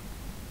engineering.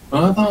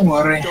 Oh, don't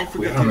worry. Don't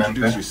forget to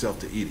introduce yourself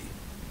to Edie,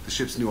 the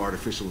ship's new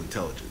artificial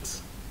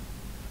intelligence.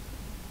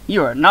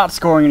 You are not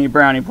scoring any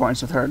brownie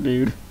points with her,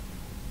 dude.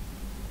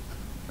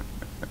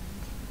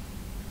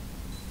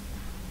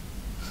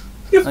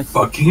 You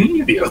fucking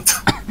idiot.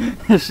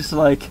 It's just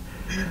like,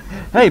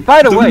 hey,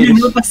 by the way,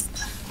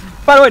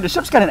 the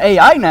ship's got an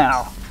AI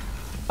now.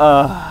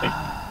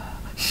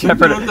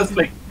 Shepard. That's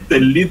like the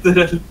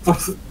literal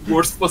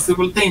worst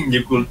possible thing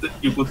you could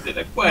tell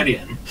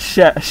Aquarian.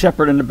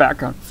 Shepard in the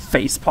background,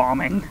 face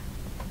palming.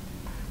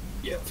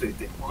 Yeah,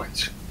 pretty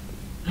much.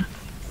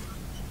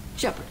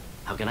 Shepard,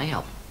 how can I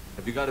help?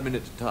 Have you got a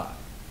minute to talk?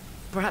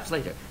 Perhaps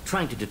later.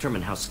 Trying to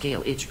determine how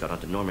Scale Itch got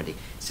onto Normandy.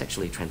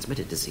 Sexually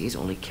transmitted disease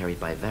only carried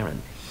by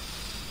Varen.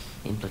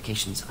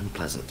 Implications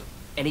unpleasant.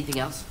 Anything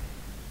else?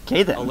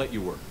 Okay then. I'll let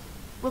you work.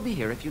 We'll be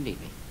here if you need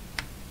me.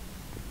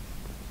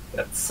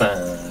 That's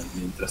an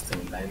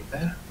interesting line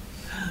there.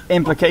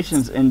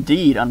 Implications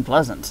indeed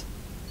unpleasant.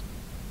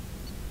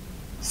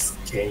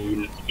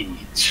 Scale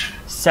Itch.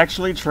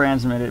 Sexually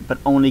transmitted, but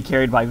only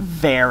carried by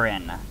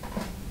Varen.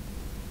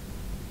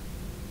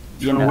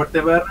 You know, what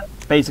they were?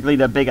 Basically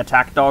the big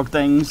attack dog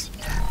things.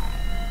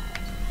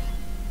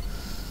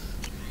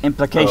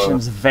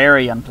 Implications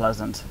very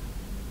unpleasant.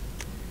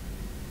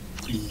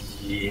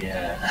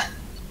 Yeah.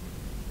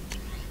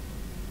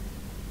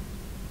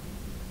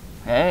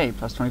 Hey,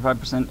 plus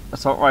 25%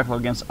 assault rifle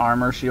against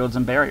armor, shields,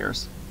 and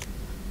barriers.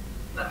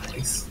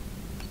 Nice.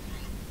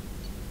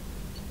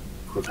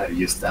 Could have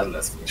used that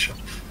last mission.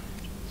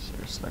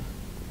 Seriously.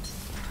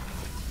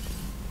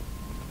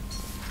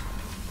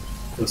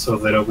 Those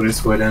other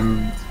upgrades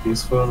weren't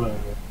useful? Or...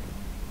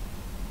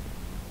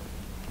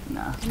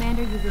 Nah.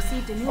 Commander, you've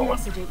received a new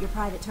message at your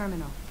private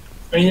terminal.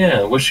 Oh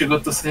yeah, what's she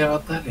got to say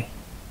about Tali?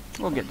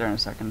 We'll get there in a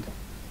second.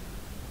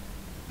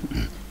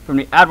 From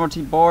the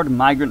Admiralty Board,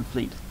 Migrant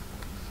Fleet.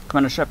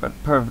 Commander Shepard,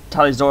 per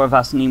Talizora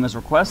Vasnima's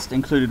request,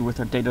 included with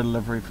her data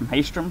delivery from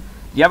Haystrom,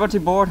 the Admiralty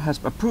Board has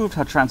approved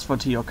her transfer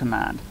to your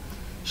command.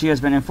 She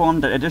has been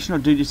informed that additional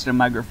duties to the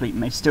Migrant Fleet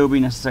may still be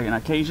necessary on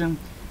occasion,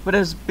 but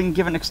has been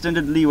given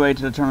extended leeway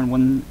to determine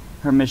when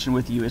her mission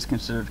with you is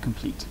considered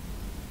complete.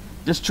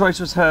 This choice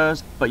was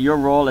hers, but your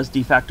role as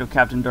de facto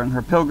captain during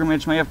her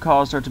pilgrimage may have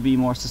caused her to be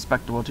more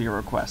susceptible to your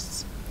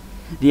requests.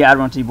 The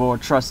Admiralty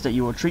Board trusts that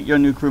you will treat your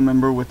new crew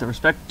member with the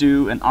respect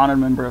due an honored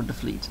member of the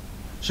fleet.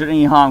 Should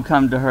any harm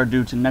come to her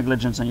due to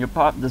negligence on your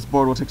part, this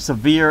board will take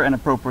severe and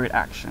appropriate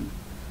action.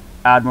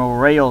 Admiral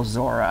Rail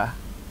Zora,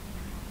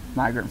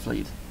 Migrant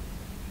Fleet.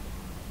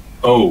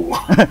 Oh.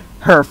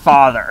 Her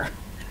father.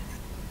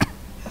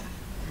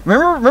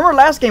 Remember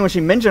last game when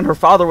she mentioned her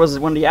father was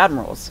one of the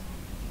admirals?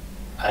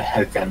 I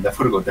had kind of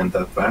forgotten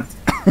that part.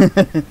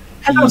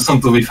 Hello,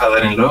 soon to be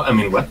father-in-law. I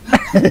mean, what?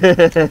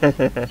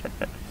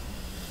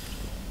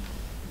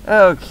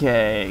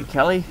 Okay,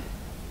 Kelly.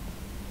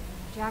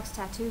 Jack's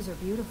tattoos are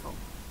beautiful.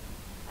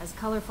 As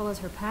colorful as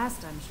her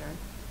past, I'm sure.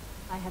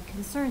 I have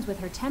concerns with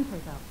her temper,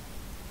 though.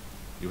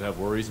 You have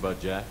worries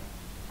about Jack?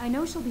 I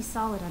know she'll be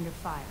solid under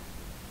fire,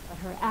 but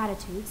her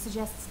attitude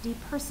suggests deep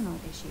personal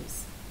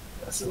issues.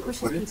 She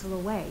pushes people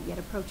away, yet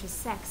approaches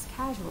sex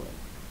casually.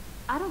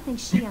 I don't think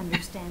she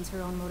understands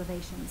her own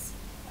motivations.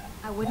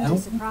 I wouldn't be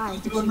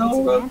surprised if she makes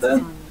advances on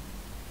you.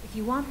 If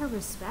you want her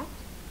respect,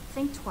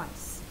 think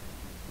twice.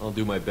 I'll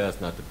do my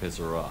best not to piss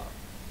her off.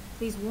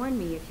 Please warn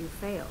me if you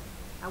fail.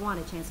 I want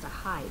a chance to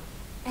hide.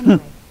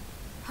 Anyway,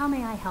 how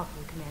may I help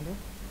you, Commander?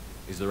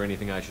 Is there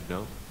anything I should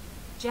know?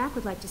 Jack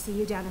would like to see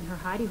you down in her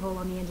hidey hole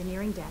on the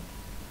engineering deck.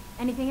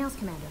 Anything else,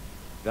 Commander?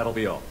 That'll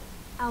be all.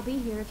 I'll be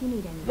here if you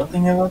need anything.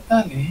 Nothing about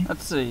Tali.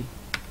 Let's see.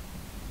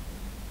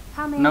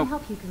 How may I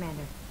help you,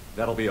 Commander?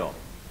 That'll be all.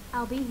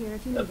 I'll be here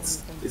if you need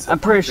anything. I'm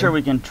pretty sure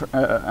we can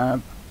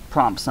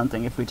prompt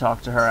something if we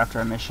talk to her after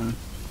a mission.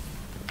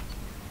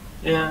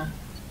 Yeah.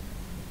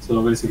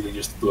 So basically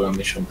just do a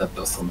mission that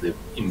doesn't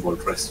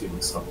involve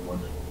rescuing someone.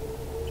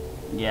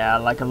 Yeah,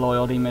 like a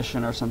loyalty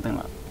mission or something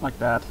like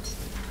that.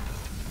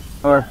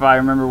 Or if I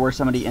remember where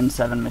some of the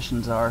N7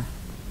 missions are.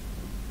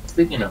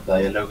 Speaking of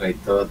dialogue, I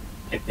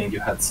think you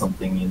had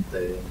something in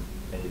the...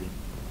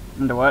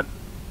 Into what?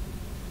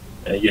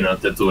 You know,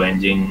 the two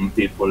engine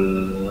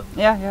people...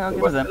 Yeah, I'll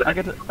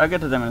get to them. I'll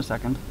get to them in a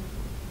second.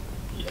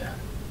 Yeah.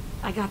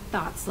 I got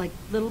thoughts like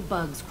little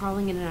bugs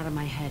crawling in and out of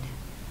my head.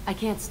 I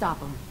can't stop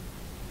them.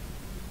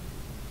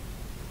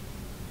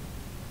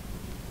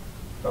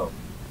 Oh.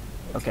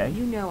 Okay.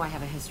 You know I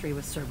have a history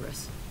with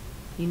Cerberus.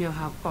 You know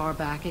how far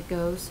back it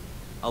goes?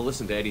 I'll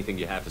listen to anything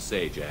you have to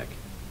say, Jack.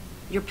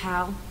 Your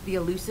pal, the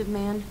elusive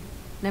man?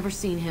 Never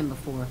seen him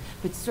before,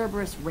 but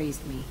Cerberus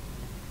raised me.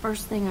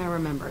 First thing I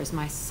remember is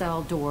my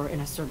cell door in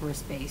a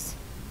Cerberus base.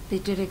 They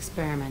did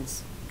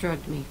experiments,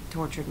 drugged me,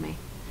 tortured me.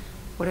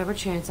 Whatever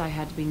chance I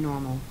had to be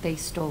normal, they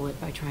stole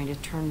it by trying to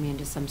turn me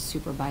into some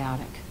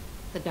superbiotic.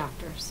 The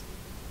doctors,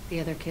 the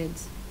other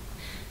kids,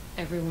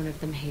 every one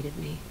of them hated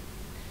me.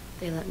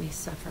 They let me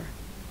suffer.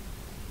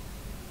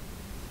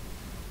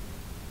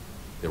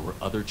 There were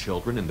other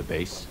children in the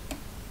base?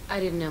 I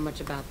didn't know much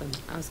about them.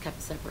 I was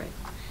kept separate.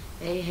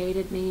 They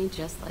hated me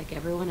just like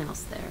everyone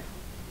else there.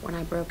 When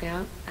I broke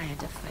out, I had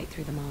to fight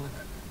through them all.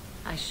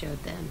 I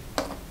showed them,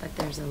 but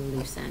there's a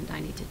loose end I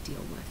need to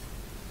deal with.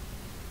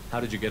 How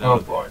did you get out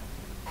of there?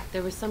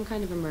 There was some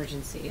kind of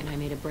emergency, and I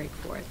made a break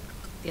for it.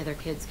 The other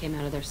kids came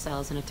out of their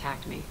cells and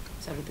attacked me.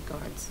 So did the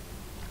guards.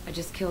 I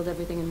just killed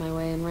everything in my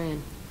way and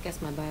ran.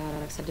 Guess my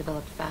biotics had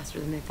developed faster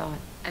than they thought.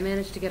 I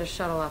managed to get a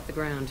shuttle off the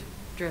ground.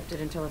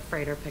 Drifted until a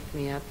freighter picked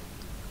me up.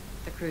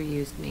 The crew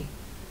used me,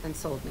 then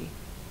sold me.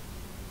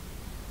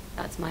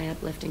 That's my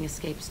uplifting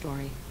escape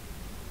story.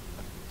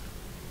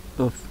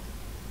 Oof.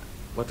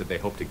 What did they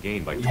hope to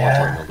gain by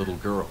torturing a little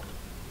girl?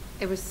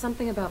 It was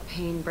something about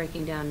pain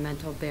breaking down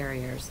mental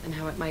barriers and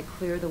how it might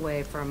clear the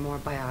way for a more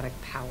biotic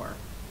power.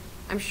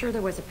 I'm sure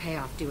there was a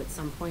payoff due at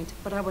some point,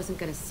 but I wasn't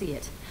going to see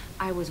it.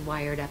 I was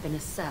wired up in a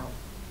cell.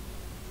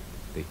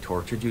 They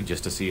tortured you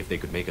just to see if they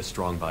could make a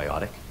strong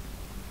biotic?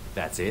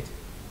 That's it?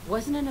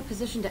 Wasn't in a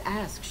position to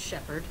ask,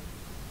 Shepard.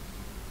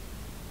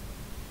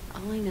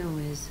 All I know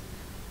is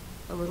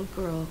a little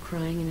girl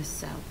crying in a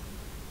cell,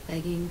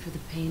 begging for the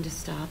pain to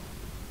stop.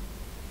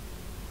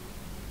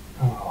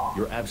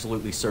 You're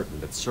absolutely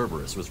certain that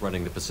Cerberus was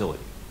running the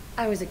facility?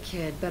 I was a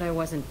kid, but I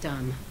wasn't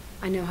dumb.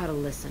 I know how to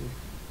listen.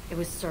 It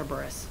was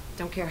Cerberus.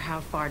 Don't care how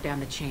far down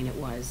the chain it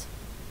was.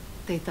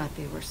 They thought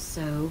they were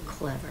so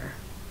clever.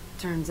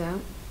 Turns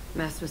out,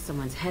 mess with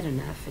someone's head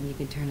enough and you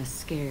can turn a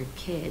scared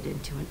kid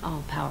into an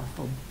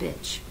all-powerful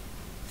bitch.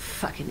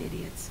 Fucking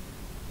idiots.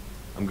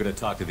 I'm gonna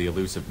talk to the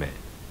elusive man,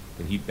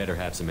 and he'd better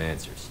have some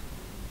answers.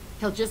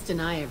 He'll just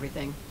deny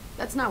everything.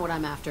 That's not what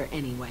I'm after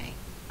anyway.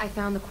 I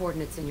found the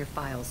coordinates in your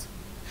files.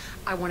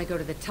 I want to go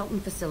to the Telton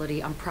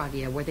facility on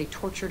Pragia where they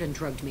tortured and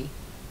drugged me.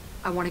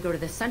 I want to go to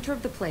the center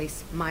of the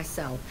place, my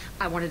cell.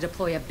 I want to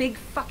deploy a big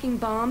fucking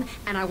bomb,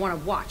 and I want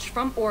to watch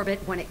from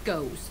orbit when it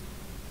goes.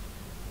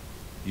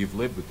 You've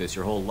lived with this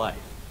your whole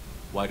life.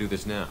 Why do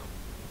this now?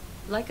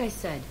 Like I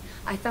said,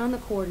 I found the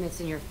coordinates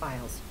in your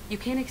files. You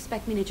can't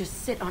expect me to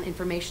just sit on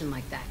information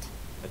like that.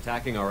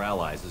 Attacking our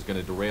allies is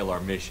gonna derail our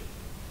mission.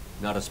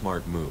 Not a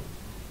smart move.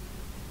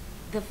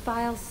 The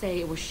files say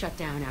it was shut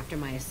down after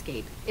my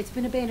escape. It's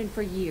been abandoned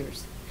for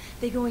years.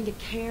 They going to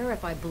care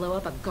if I blow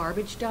up a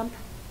garbage dump?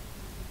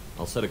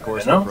 I'll set a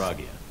course for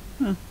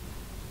Pragia.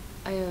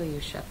 I owe you,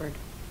 Shepard.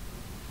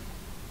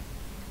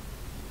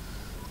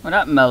 Well,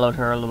 that mellowed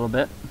her a little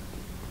bit.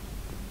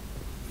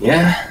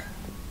 Yeah.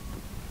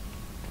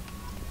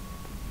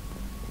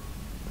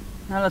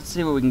 Now let's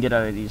see what we can get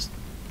out of these.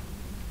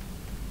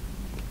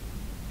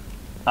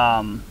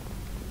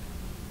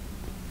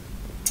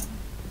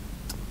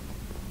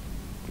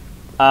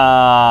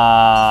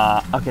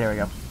 Okay, there we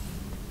go.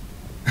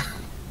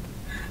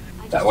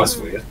 That was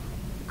weird.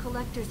 The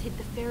collectors hit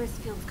the Ferris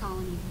Fields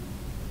colony.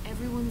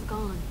 Everyone's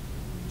gone.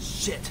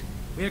 Shit!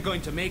 We're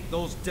going to make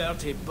those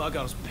dirty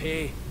buggers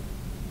pay.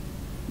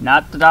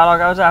 Not the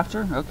dialogue I was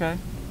after. Okay.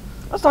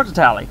 Let's talk to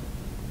Tally.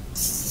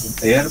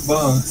 Their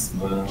boss.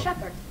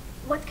 Shepard,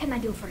 what can I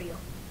do for you?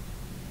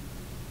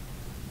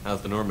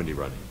 How's the Normandy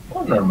running?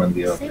 Oh,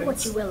 Normandy, Say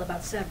what you will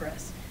about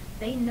Cerberus.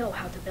 They know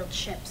how to build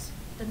ships.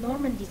 The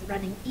Normandy's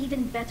running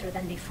even better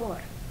than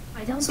before.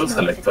 I don't know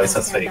if it will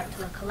stand up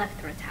to a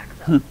collector attack,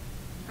 though.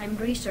 I'm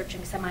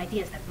researching some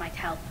ideas that might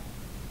help.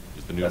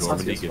 Is the new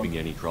Normandy giving you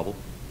any trouble?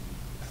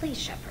 Please,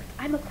 Shepard,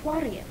 I'm a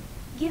Quarian.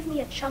 Give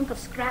me a chunk of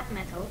scrap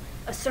metal,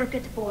 a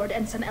circuit board,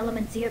 and some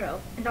element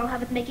zero, and I'll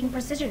have it making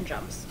precision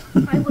jumps.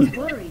 I was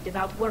worried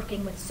about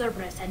working with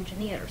Cerberus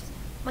engineers,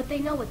 but they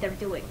know what they're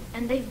doing,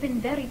 and they've been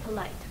very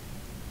polite.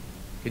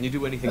 Can you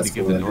do anything to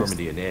give the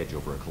Normandy an edge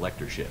over a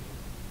collector ship?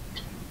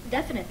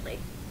 Definitely.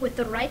 With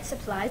the right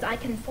supplies, I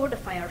can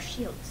fortify our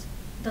shields.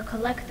 The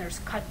collectors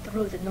cut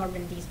through the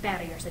Normandy's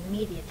barriers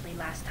immediately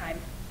last time.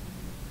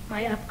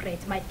 My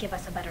upgrades might give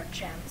us a better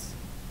chance.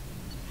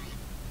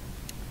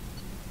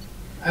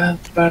 The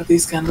party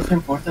is kind of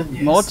important,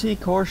 yes.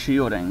 Multi-core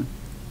shielding.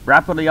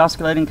 Rapidly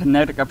oscillating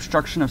kinetic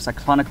obstruction of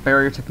cyclonic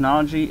barrier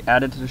technology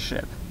added to the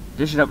ship.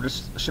 This should help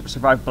the ship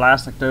survive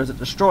blasts like those that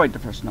destroyed the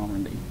first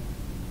Normandy.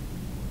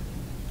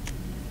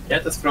 Yeah,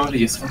 that's probably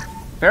useful.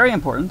 Very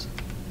important.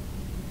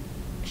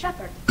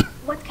 Shepard,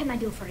 what can I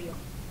do for you?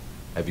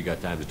 Have you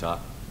got time to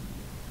talk?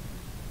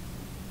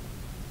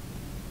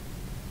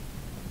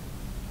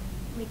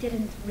 We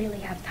didn't really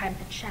have time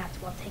to chat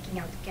while taking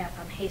out geth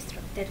on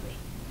Haystrom, did we?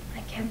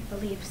 I can't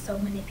believe so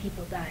many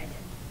people died.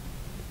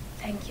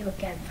 Thank you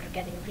again for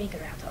getting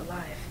Rieger out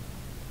alive.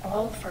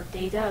 All for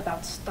data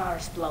about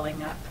stars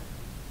blowing up.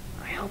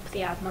 I hope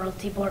the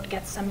Admiralty Board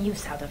gets some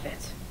use out of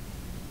it.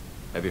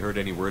 Have you heard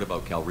any word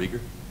about Cal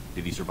Rieger?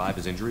 Did he survive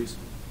his injuries?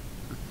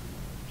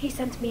 He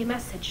sent me a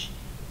message.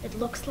 It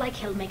looks like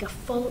he'll make a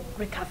full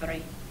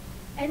recovery.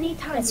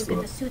 Anytime you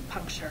get a suit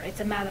puncture, it's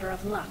a matter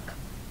of luck.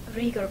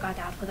 Rieger got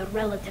out with a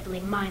relatively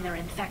minor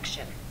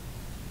infection.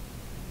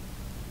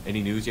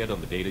 Any news yet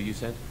on the data you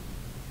sent?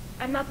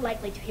 I'm not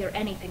likely to hear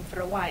anything for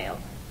a while,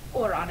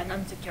 or on an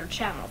unsecured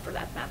channel for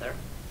that matter.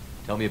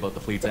 Tell me about the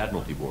fleet's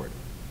Admiralty Board.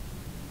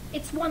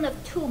 It's one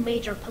of two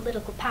major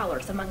political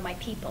powers among my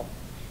people.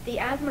 The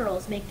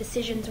admirals make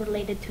decisions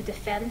related to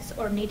defense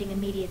or needing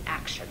immediate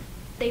action.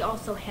 They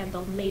also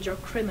handle major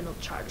criminal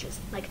charges,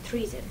 like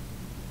treason.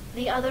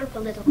 The other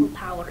political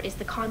power is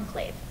the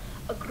Conclave,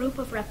 a group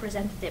of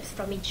representatives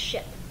from each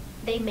ship.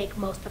 They make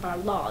most of our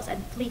laws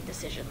and fleet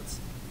decisions.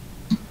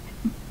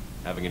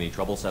 Having any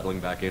trouble settling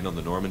back in on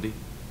the Normandy?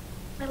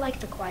 I like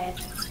the quiet.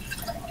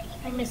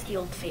 I miss the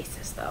old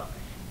faces, though.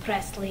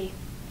 Presley,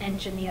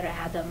 Engineer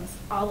Adams,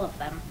 all of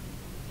them.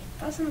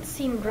 It doesn't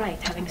seem right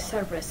having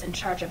Cerberus in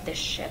charge of this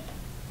ship.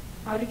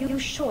 Are you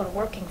sure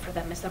working for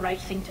them is the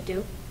right thing to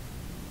do?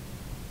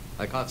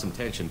 I caught some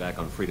tension back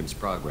on Freedom's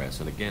Progress,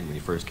 and again when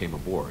you first came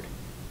aboard.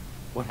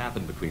 What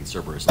happened between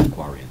Cerberus and the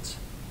Quarians?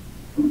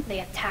 They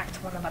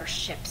attacked one of our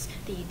ships,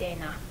 the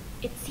Idena.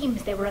 It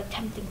seems they were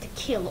attempting to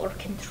kill or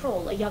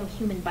control a young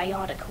human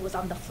biotic who was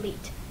on the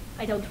fleet.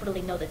 I don't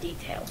really know the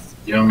details.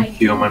 Young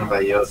human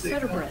biotic.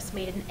 Cerberus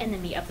made an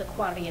enemy of the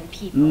Quarian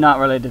people. Not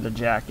related to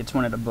Jack. It's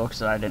one of the books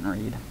that I didn't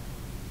read.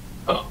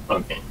 Oh,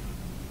 okay.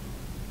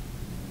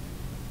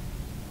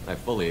 I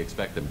fully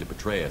expect them to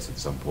betray us at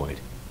some point,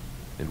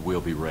 and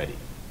we'll be ready.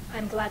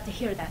 I'm glad to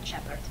hear that,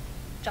 Shepard.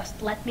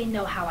 Just let me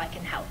know how I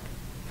can help.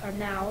 For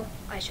now,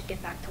 I should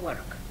get back to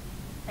work.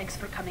 Thanks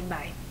for coming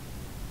by.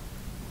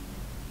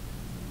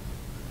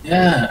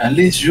 Yeah, at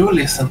least you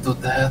listen to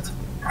that.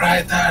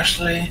 Right,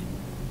 Ashley?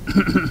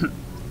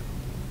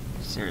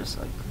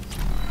 Seriously.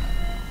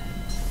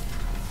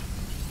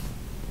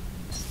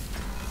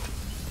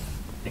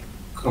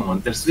 Come on,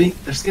 there's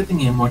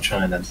getting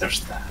emotional and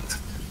there's that.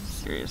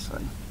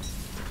 Seriously.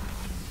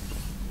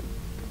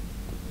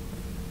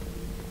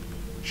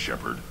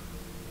 Shepard.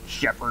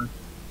 Shepard.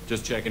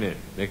 Just checking in,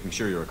 making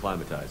sure you're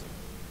acclimatizing.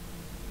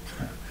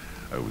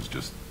 I was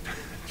just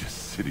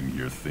sitting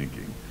here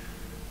thinking.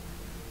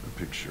 The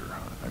picture,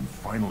 I'm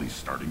finally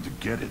starting to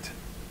get it.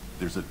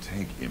 There's a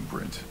tank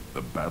imprint,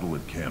 the battle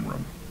at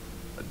Canrum.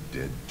 A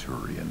dead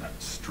Turian,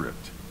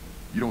 stripped.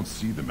 You don't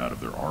see them out of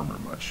their armor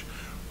much.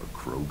 A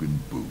Krogan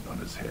boot on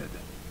his head,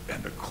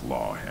 and a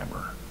claw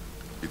hammer.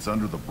 It's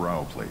under the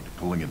brow plate,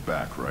 pulling it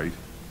back, right?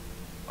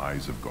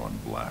 Eyes have gone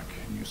black,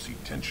 and you see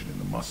tension in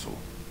the muscle.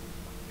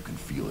 You can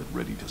feel it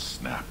ready to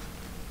snap.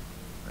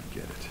 I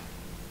get it.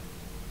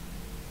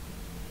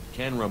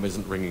 Canrum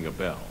isn't ringing a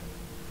bell.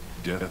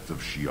 Death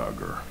of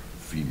Shiagar,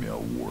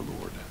 female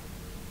warlord.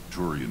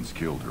 Turians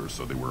killed her,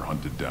 so they were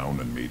hunted down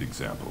and made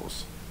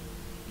examples.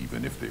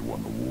 Even if they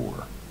won the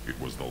war, it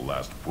was the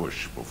last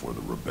push before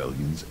the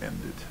rebellions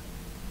ended.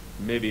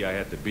 Maybe I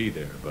had to be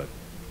there, but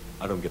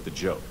I don't get the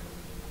joke.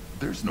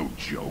 There's no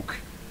joke.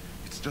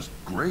 It's just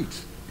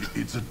great.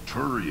 It's a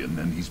Turian,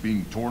 and he's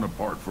being torn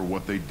apart for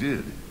what they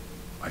did.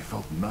 I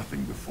felt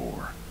nothing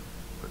before,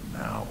 but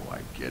now I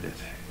get it.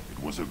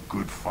 It was a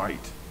good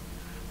fight.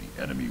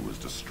 The enemy was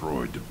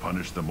destroyed to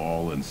punish them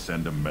all and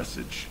send a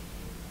message.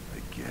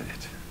 I get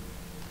it.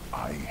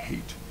 I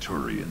hate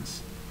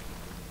Turians.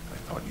 I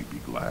thought you'd be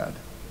glad.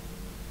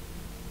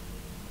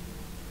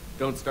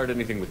 Don't start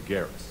anything with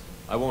Garrus.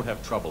 I won't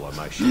have trouble on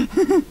my ship.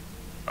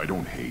 I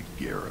don't hate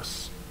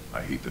Garrus.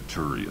 I hate the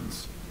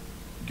Turians.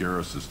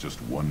 Garrus is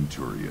just one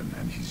Turian,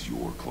 and he's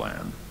your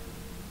clan.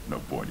 No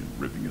point in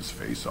ripping his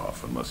face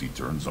off unless he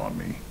turns on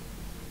me.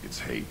 It's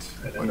hate,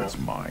 but it's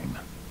mine.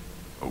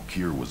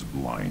 Okeer was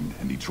blind,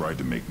 and he tried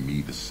to make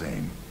me the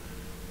same.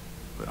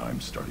 But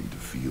I'm starting to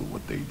feel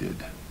what they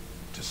did,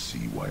 to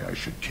see why I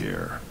should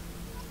care.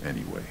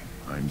 Anyway,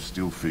 I'm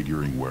still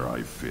figuring where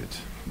I fit,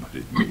 but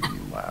it made me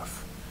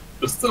laugh.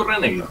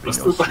 Nothing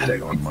else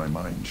really on my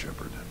mind,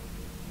 Shepard.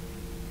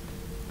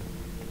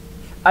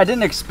 I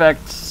didn't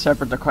expect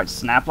Shepard to quite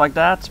snap like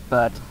that,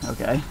 but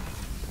okay.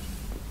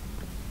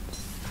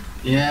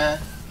 Yeah.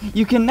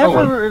 You can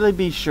never really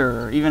be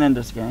sure, even in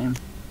this game.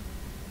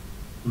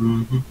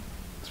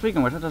 Speaking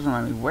of which, that doesn't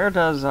remind me. Where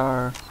does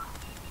our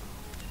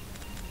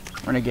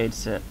Renegade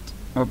sit?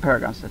 Or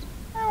Paragon sit?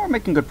 We're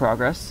making good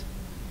progress.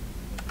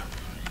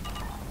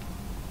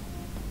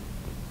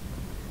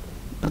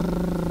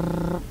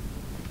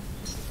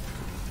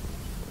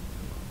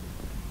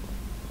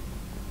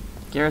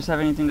 Garrus have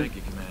anything to... Thank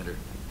you, Commander.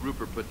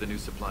 Rupert put the new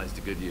supplies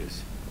to good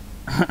use.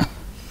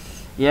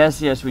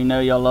 Yes, yes, we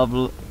know y'all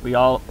love...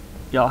 y'all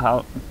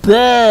how...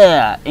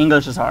 Bleh!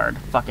 English is hard.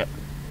 Fuck it.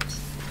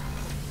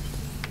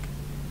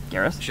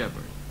 Garrus?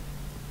 Shepard.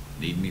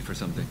 Need me for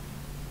something?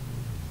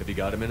 Have you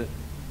got a minute?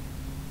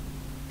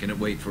 Can it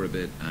wait for a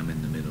bit? I'm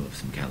in the middle of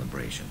some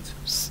calibrations.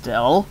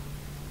 Still?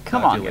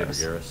 Come on,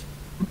 Garrus.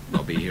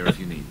 I'll be here if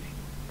you need me.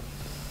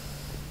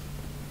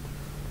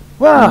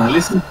 Wow.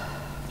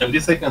 At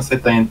least I can say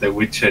that in The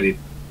Witcher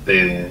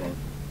the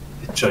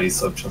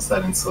choice options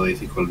aren't so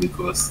difficult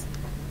because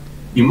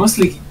you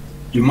mostly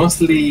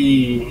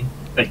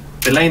like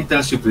the line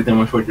tells you pretty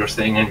much what you're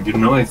saying, and you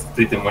know it's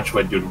pretty much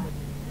what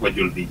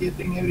you'll be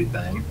getting every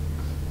time,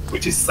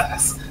 which is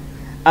sass.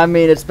 I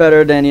mean, it's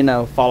better than, you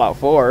know, Fallout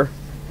 4.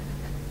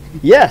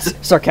 Yes,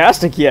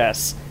 sarcastic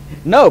yes.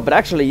 No, but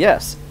actually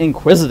yes.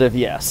 Inquisitive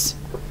yes.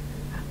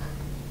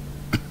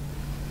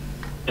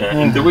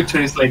 And The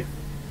Witcher is like,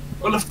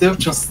 all of the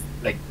options,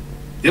 like,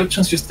 the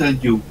options just tell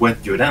you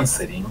what you're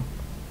answering.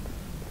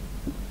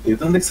 They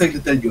don't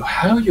exactly tell you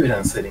how you're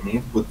answering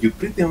it, but you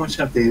pretty much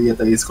have the idea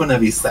that it's gonna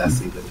be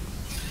sassy.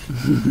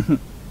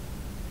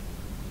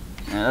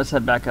 Yeah, let's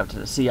head back up to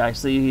the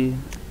CIC.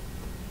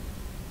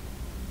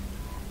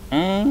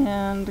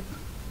 And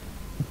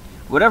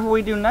whatever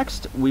we do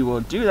next, we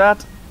will do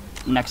that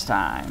next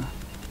time.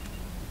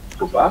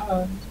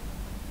 Goodbye.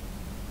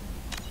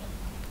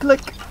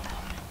 Click.